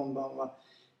 konbanwa, konbanwa.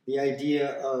 The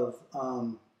idea of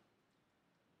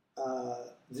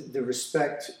the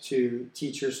respect to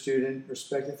teacher-student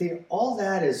respect. I think all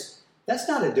that's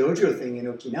not a dojo thing in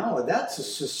Okinawa. That's a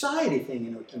society thing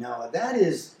in Okinawa. That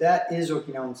is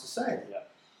Okinawan society. Yeah.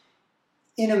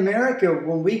 In America,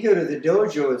 when we go to the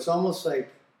dojo, it's almost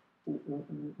like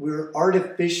we're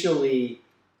artificially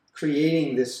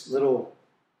creating this little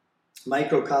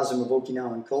microcosm of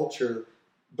Okinawan culture,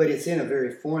 but it's in a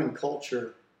very foreign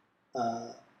culture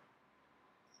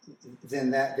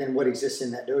than what exists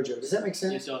in that dojo. Does that make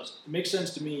sense? It does. It makes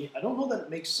sense to me. I don't know that it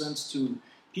makes sense to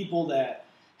people that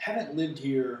haven't lived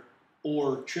here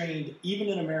or trained, even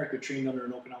in America, trained under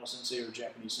an Okinawa sensei or a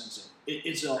Japanese sensei.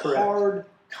 It's a hard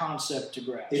concept to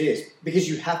grasp. It is, because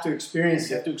you have to experience it.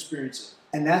 You have to experience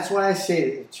it. And that's why I say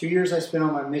that the 2 years I spent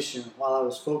on my mission, while I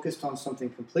was focused on something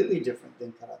completely different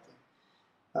than karate,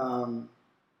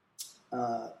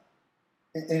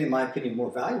 and in my opinion,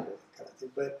 more valuable than karate,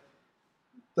 but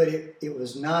it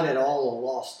was not at all a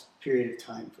lost period of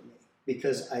time for me,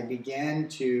 because I began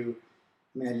to,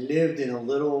 I lived in a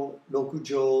little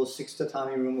rokujo, 6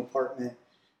 tatami room apartment,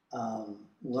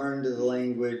 learned the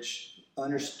language,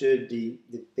 understood the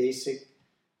basic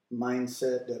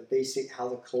mindset, the basic how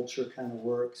the culture kind of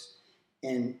works,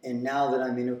 and now that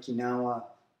I'm in Okinawa,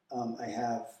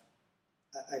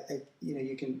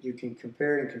 you can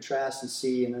compare and contrast and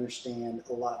see and understand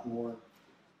a lot more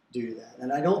due to that.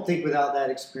 And I don't think without that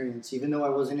experience, even though I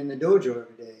wasn't in the dojo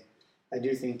every day, I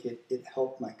do think it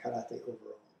helped my karate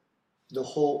overall.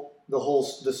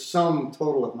 The sum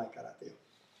total of my karate.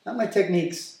 Not my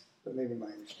techniques, but maybe my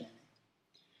understanding.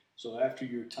 So after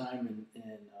your time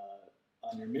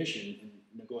on your mission in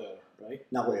Nagoya, right?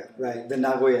 Nagoya, right? The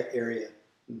Nagoya area.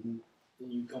 Mm-hmm.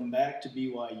 And you come back to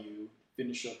BYU,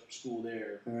 finish up school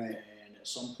there, All right. and at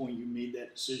some point you made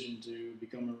that decision to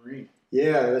become a Marine.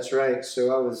 Yeah, that's right.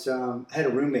 So I had a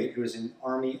roommate who was in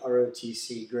Army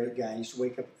ROTC, great guy. He used to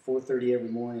wake up at 4:30 every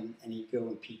morning and he'd go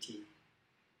in PT.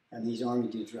 And these Army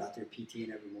dudes were out there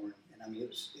PTing every morning. And I mean,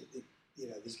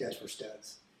 these guys were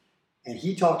studs. And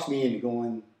he talked me into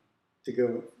going to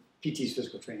go PT's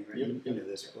physical training, right? Yep. You know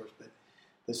this, of course,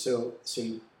 but so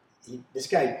this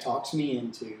guy talks me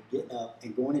into getting up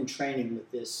and going and training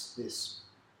with this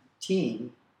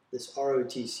team, this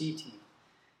ROTC team.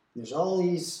 And there's all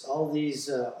these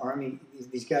Army,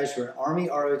 these guys who are Army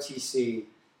ROTC,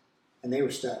 and they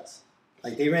were studs.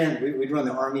 Like we'd run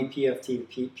the Army PFT,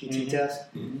 the PT test,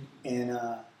 and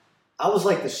I was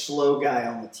like the slow guy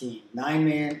on the team, nine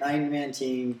man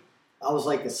team. I was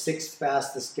like the sixth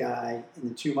fastest guy in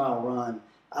the 2 mile run.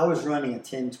 I was running a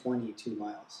 10:20 2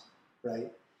 miles,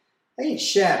 right? I ain't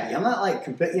shabby. I'm not like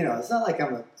it's not like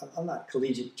I'm not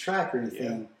collegiate track or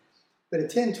anything, but a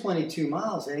 10:20 2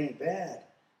 miles, that ain't bad.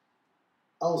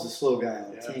 I was a slow guy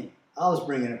on the team. I was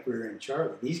bringing up rear end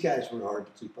Charlie. These guys were hard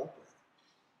to keep up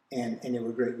with, and they were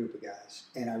a great group of guys.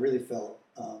 And I really felt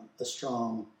a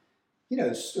strong,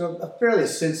 a fairly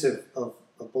sense of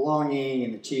belonging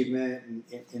and achievement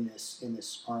in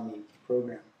this Army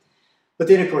program. But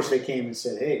then, of course, they came and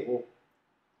said, "Hey, we'll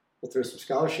throw some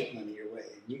scholarship money your way,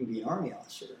 and you can be an Army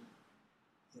officer."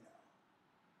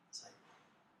 It's like,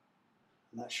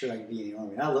 I'm not sure I can be in the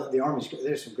Army. And I love the Army's.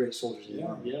 There's some great soldiers in the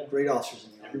Army, great officers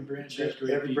in the Army. Every branch has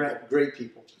great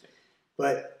people.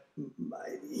 But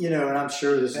and I'm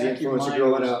sure this is the influence of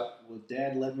growing up. Will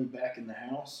Dad let me back in the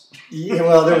house? Yeah,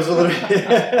 well, there was a little.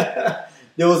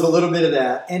 There was a little bit of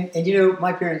that. And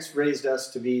my parents raised us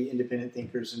to be independent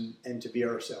thinkers and to be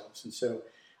ourselves. And so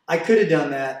I could have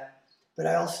done that, but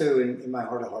I also, in my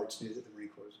heart of hearts, knew that the Marine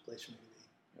Corps was a place for me to be.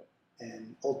 Yep.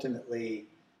 And ultimately,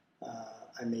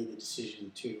 I made the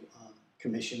decision to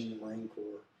commission in the Marine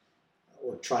Corps,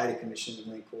 or try to commission in the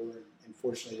Marine Corps. And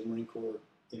fortunately, the Marine Corps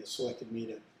selected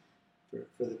me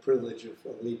for the privilege of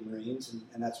leading Marines.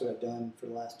 And that's what I've done for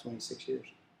the last 26 years.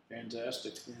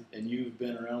 Fantastic. Yeah. And you've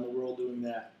been around the world doing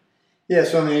that. Yeah,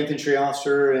 so I'm an infantry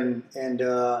officer and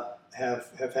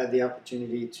have had the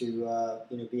opportunity to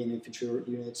be in infantry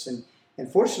units, and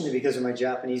fortunately, because of my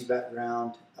Japanese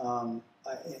background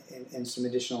and some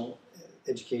additional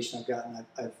education I've gotten,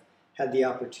 I've had the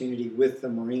opportunity with the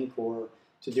Marine Corps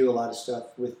to do a lot of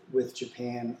stuff with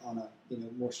Japan on a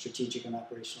more strategic and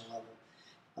operational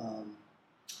level.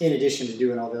 In addition to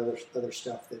doing all the other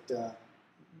stuff that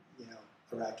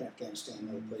Iraq and Afghanistan and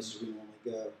other places we normally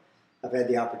go. I've had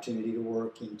the opportunity to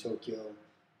work in Tokyo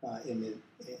and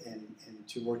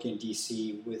to work in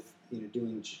DC with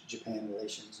doing Japan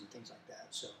relations and things like that.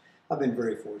 So I've been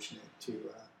very fortunate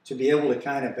to be able to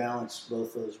kind of balance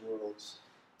both those worlds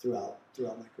throughout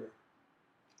my career.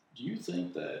 Do you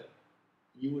think that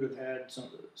you would have had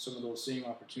some of those same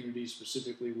opportunities,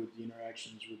 specifically with the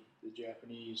interactions with the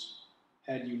Japanese,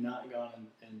 had you not gone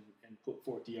and put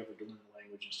forth the effort to learn the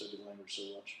language and study the language so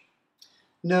much?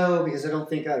 No, because I don't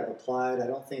think I'd have applied. I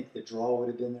don't think the draw would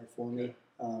have been there for me.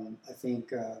 I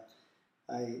think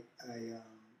I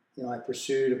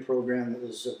pursued a program that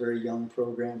was a very young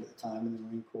program at the time in the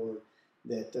Marine Corps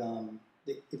that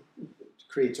it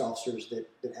creates officers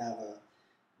that have a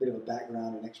bit of a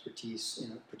background and expertise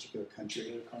in a particular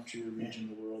country. Or region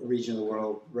of the world. Region of the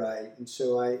world, right. And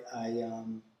so I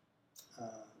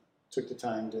took the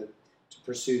time to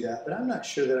pursue that, but I'm not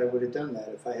sure that I would have done that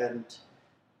if I hadn't,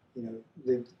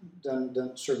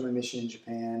 served my mission in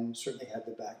Japan. Certainly had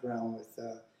the background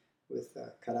with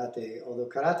karate. Although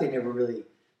karate never really.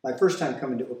 My first time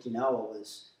coming to Okinawa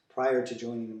was prior to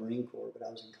joining the Marine Corps, but I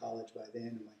was in college by then,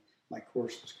 and my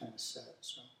course was kind of set.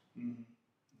 So. Mm-hmm.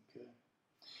 Okay.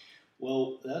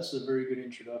 Well, that's a very good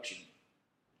introduction,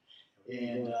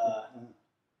 and.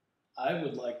 I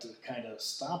would like to kind of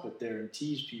stop it there and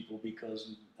tease people,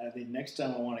 because I think next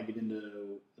time I want to get into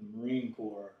the Marine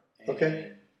Corps and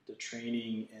the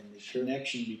training and the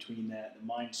connection between that, the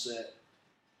mindset,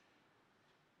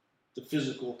 the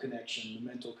physical connection, the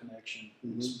mental connection,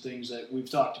 some things that we've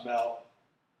talked about,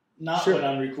 not when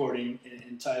I'm recording,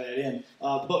 and tie that in.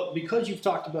 But because you've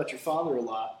talked about your father a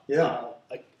lot,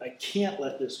 I can't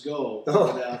let this go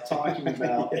without talking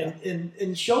about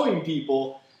and showing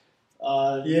people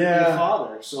your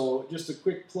father. So just a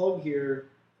quick plug here.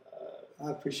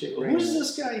 I appreciate it. Who's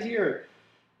this guy here?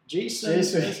 Jason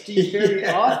S.D. Perry,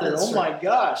 author. That's oh my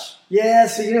gosh. Yeah,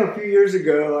 so a few years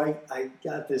ago, I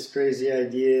got this crazy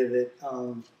idea that,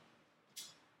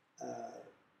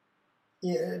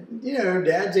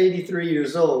 Dad's 83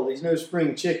 years old. He's no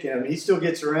spring chicken. I mean, he still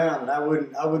gets around, and I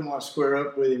wouldn't want to square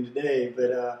up with him today,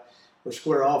 or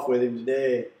square off with him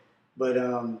today. But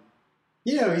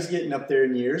he's getting up there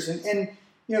in years, and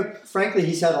frankly,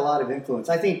 he's had a lot of influence.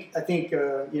 I think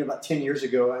about 10 years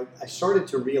ago, I started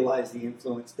to realize the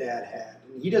influence Dad had.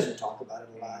 And he doesn't talk about it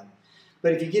a lot.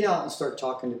 But if you get out and start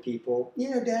talking to people,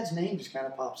 Dad's name just kind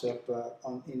of pops up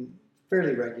in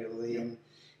fairly regularly. And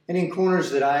in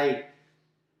corners that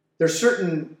there's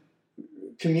certain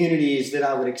communities that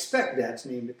I would expect Dad's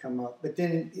name to come up, but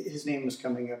then his name was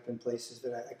coming up in places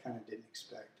that I kind of didn't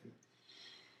expect.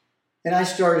 And I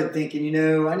started thinking,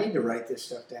 I need to write this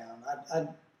stuff down.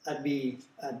 I'd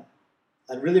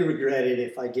really regret it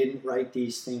if I didn't write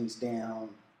these things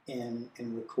down and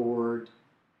record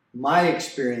my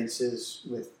experiences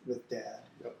with Dad.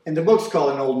 Yep. And the book's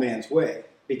called An Old Man's Way,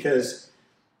 because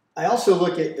I also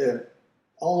look at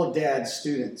all of Dad's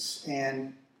students,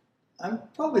 and I'm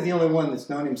probably the only one that's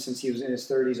known him since he was in his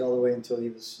 30s all the way until he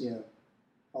was,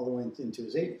 all the way into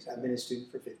his 80s. I've been a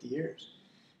student for 50 years.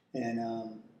 And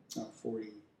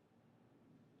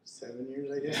 47 years,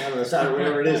 I guess. I don't know,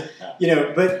 whatever it is.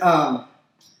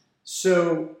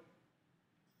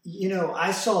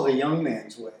 I saw the young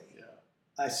man's way. Yeah.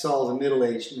 I saw the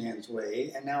middle-aged man's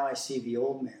way, and now I see the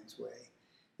old man's way.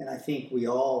 And I think we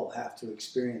all have to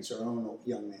experience our own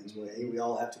young man's way. We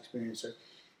all have to experience it.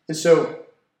 And so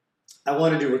I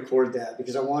wanted to record that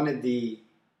because I wanted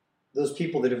those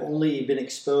people that have only been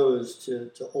exposed to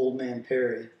Old Man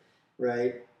Perry,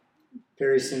 right?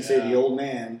 Perry Sensei, the old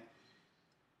man,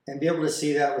 and be able to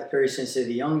see that with Perry Sensei,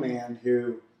 the young man,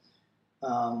 who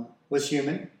was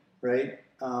human, right?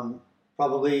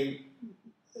 Probably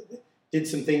did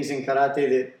some things in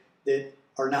karate that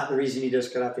are not the reason he does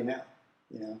karate now,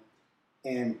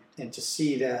 and to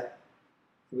see that,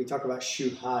 we talk about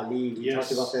shuhali, we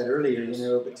talked about that earlier,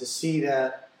 but to see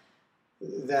that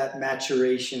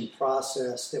maturation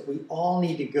process that we all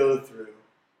need to go through,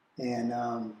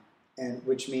 and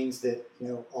which means that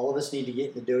all of us need to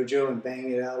get in the dojo and bang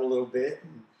it out a little bit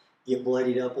and get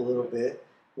bloodied up a little bit.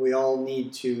 We all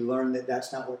need to learn that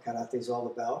that's not what karate is all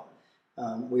about.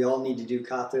 We all need to do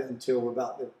kata until we're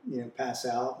about to pass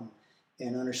out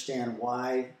and understand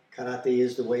why karate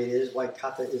is the way it is, why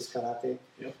kata is karate.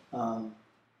 Yep.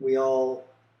 We all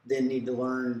then need to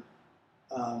learn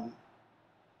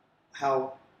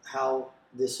how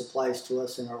this applies to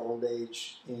us in our old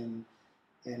age.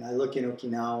 And I look in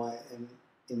Okinawa and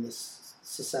in this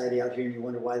society out here, and you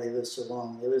wonder why they live so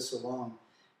long. They live so long,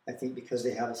 I think, because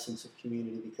they have a sense of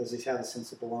community, because they have a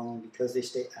sense of belonging, because they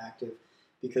stay active,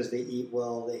 because they eat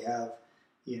well. They have,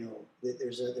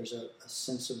 there's a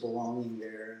sense of belonging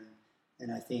there,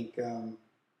 and I think in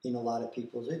a lot of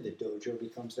people, the dojo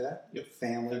becomes that, the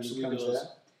family becomes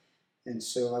that. And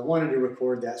so I wanted to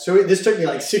record that. So this took me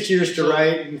like 6 years to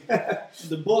write.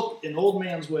 The book, An Old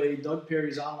Man's Way, Doug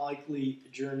Perry's Unlikely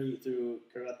Journey Through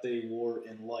Karate, War,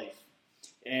 and Life.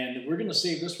 And we're going to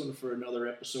save this one for another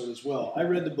episode as well. I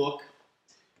read the book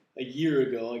a year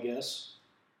ago, I guess.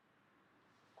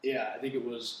 Yeah, I think it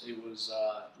was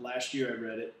last year I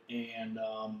read it. And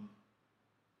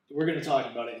we're going to talk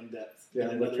about it in depth in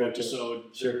another episode.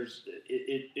 Sure.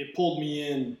 It pulled me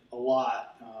in a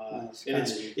lot, and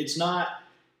it's not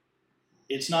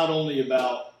only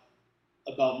about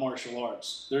martial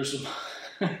arts. There's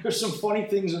some funny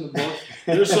things in the book.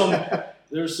 There's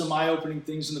some eye-opening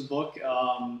things in the book.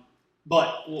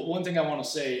 But one thing I want to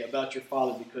say about your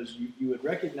father, because you had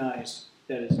recognized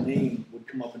that his name would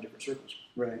come up in different circles,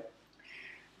 right?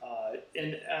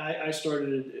 And I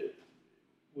started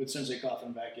with Sensei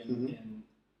Coffin back in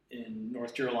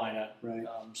North Carolina. Right.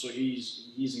 So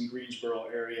he's in Greensboro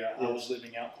area. Yes. I was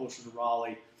living out closer to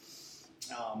Raleigh.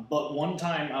 But one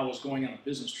time I was going on a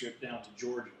business trip down to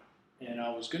Georgia, and I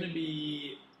was going to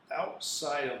be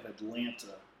outside of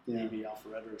Atlanta, maybe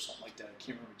Alpharetta or something like that. I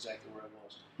can't remember exactly where I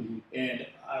was. Mm-hmm. And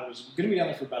I was going to be down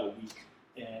there for about a week,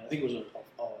 and I think it was a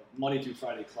Monday through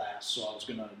Friday class, so I was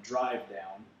going to drive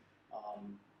down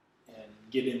and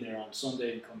get in there on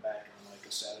Sunday and come back on like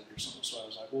a Saturday or something. So I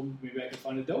was like, well, maybe I can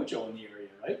find a dojo in the area,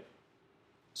 right?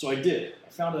 So I did. I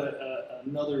found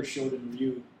another Shodan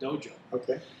Ryu dojo.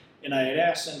 Okay. And I had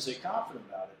asked Sensei Coffin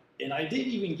about it. And I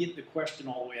didn't even get the question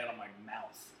all the way out of my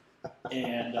mouth.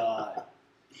 And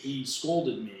he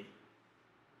scolded me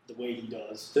the way he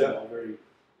does. Yeah. Very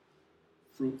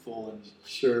fruitful and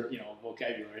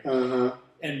vocabulary. Uh-huh.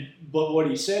 But what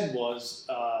he said was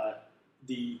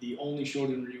the only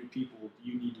Shorin-ryu people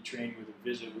you need to train with a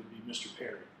visit would be Mr.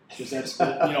 Perry. Because that's,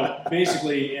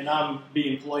 basically, and I'm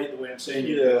being polite the way I'm saying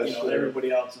it, sure.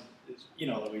 everybody else is,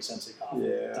 the way Sensei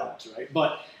Coffin talks, right?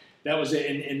 But that was it,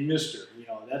 and Mr.,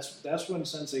 that's when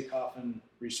Sensei Coffin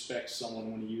respects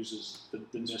someone, when he uses the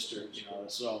Mr.,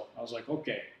 so I was like,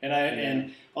 okay. And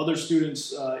and other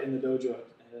students in the dojo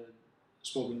had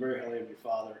spoken very highly of your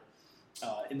father,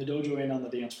 in the dojo and on the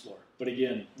dance floor. But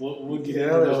again, we'll get into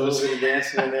there's those. a little bit of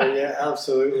dancing in there. Yeah,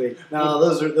 absolutely. No,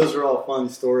 those are all fun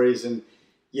stories, and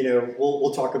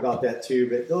we'll talk about that too.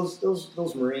 But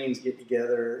those Marines get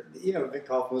together. Vic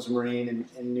Coffin was a Marine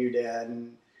and knew Dad,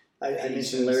 and I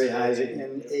mentioned Larry Heisek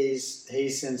and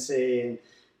Hayes Sensei and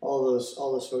all those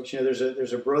folks.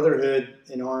 There's a brotherhood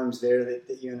in arms there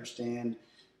that you understand.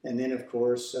 And then of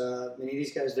course, many of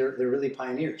these guys, they're really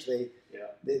pioneers.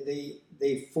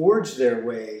 They forged their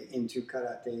way into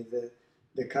karate.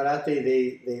 The karate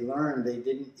they learned,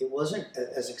 it wasn't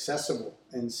as accessible,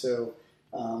 and so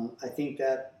I think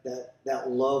that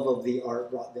love of the art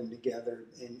brought them together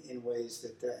in ways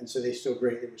that, and so they still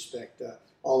greatly respect.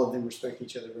 All of them respect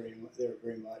each other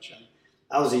very much.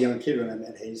 I was a young kid when I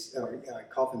met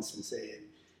Coffin Sensei,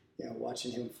 and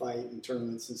watching him fight in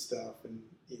tournaments and stuff, and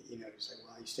it's like,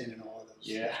 wow, you stand in awe of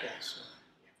those guys. So,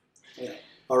 yeah.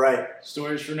 All right.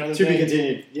 Stories for another To day. be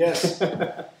continued. Yes.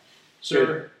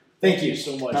 Sir, thank you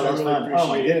so much. No, I that's really fun. appreciate Oh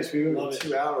my goodness, we went Love for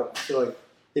 2 hours. I feel like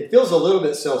it feels a little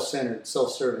bit self-centered,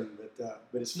 self-serving, but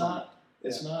it's fun. not.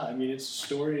 It's not. I mean, it's a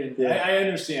story, and Yeah. I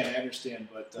understand,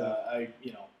 but I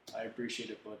appreciate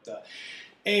it. But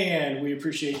and we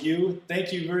appreciate you.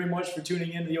 Thank you very much for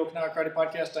tuning in to the Okinawa Karate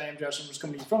Podcast. I am Josh Summers,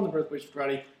 coming to you from the birthplace of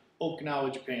karate,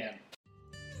 Okinawa, Japan.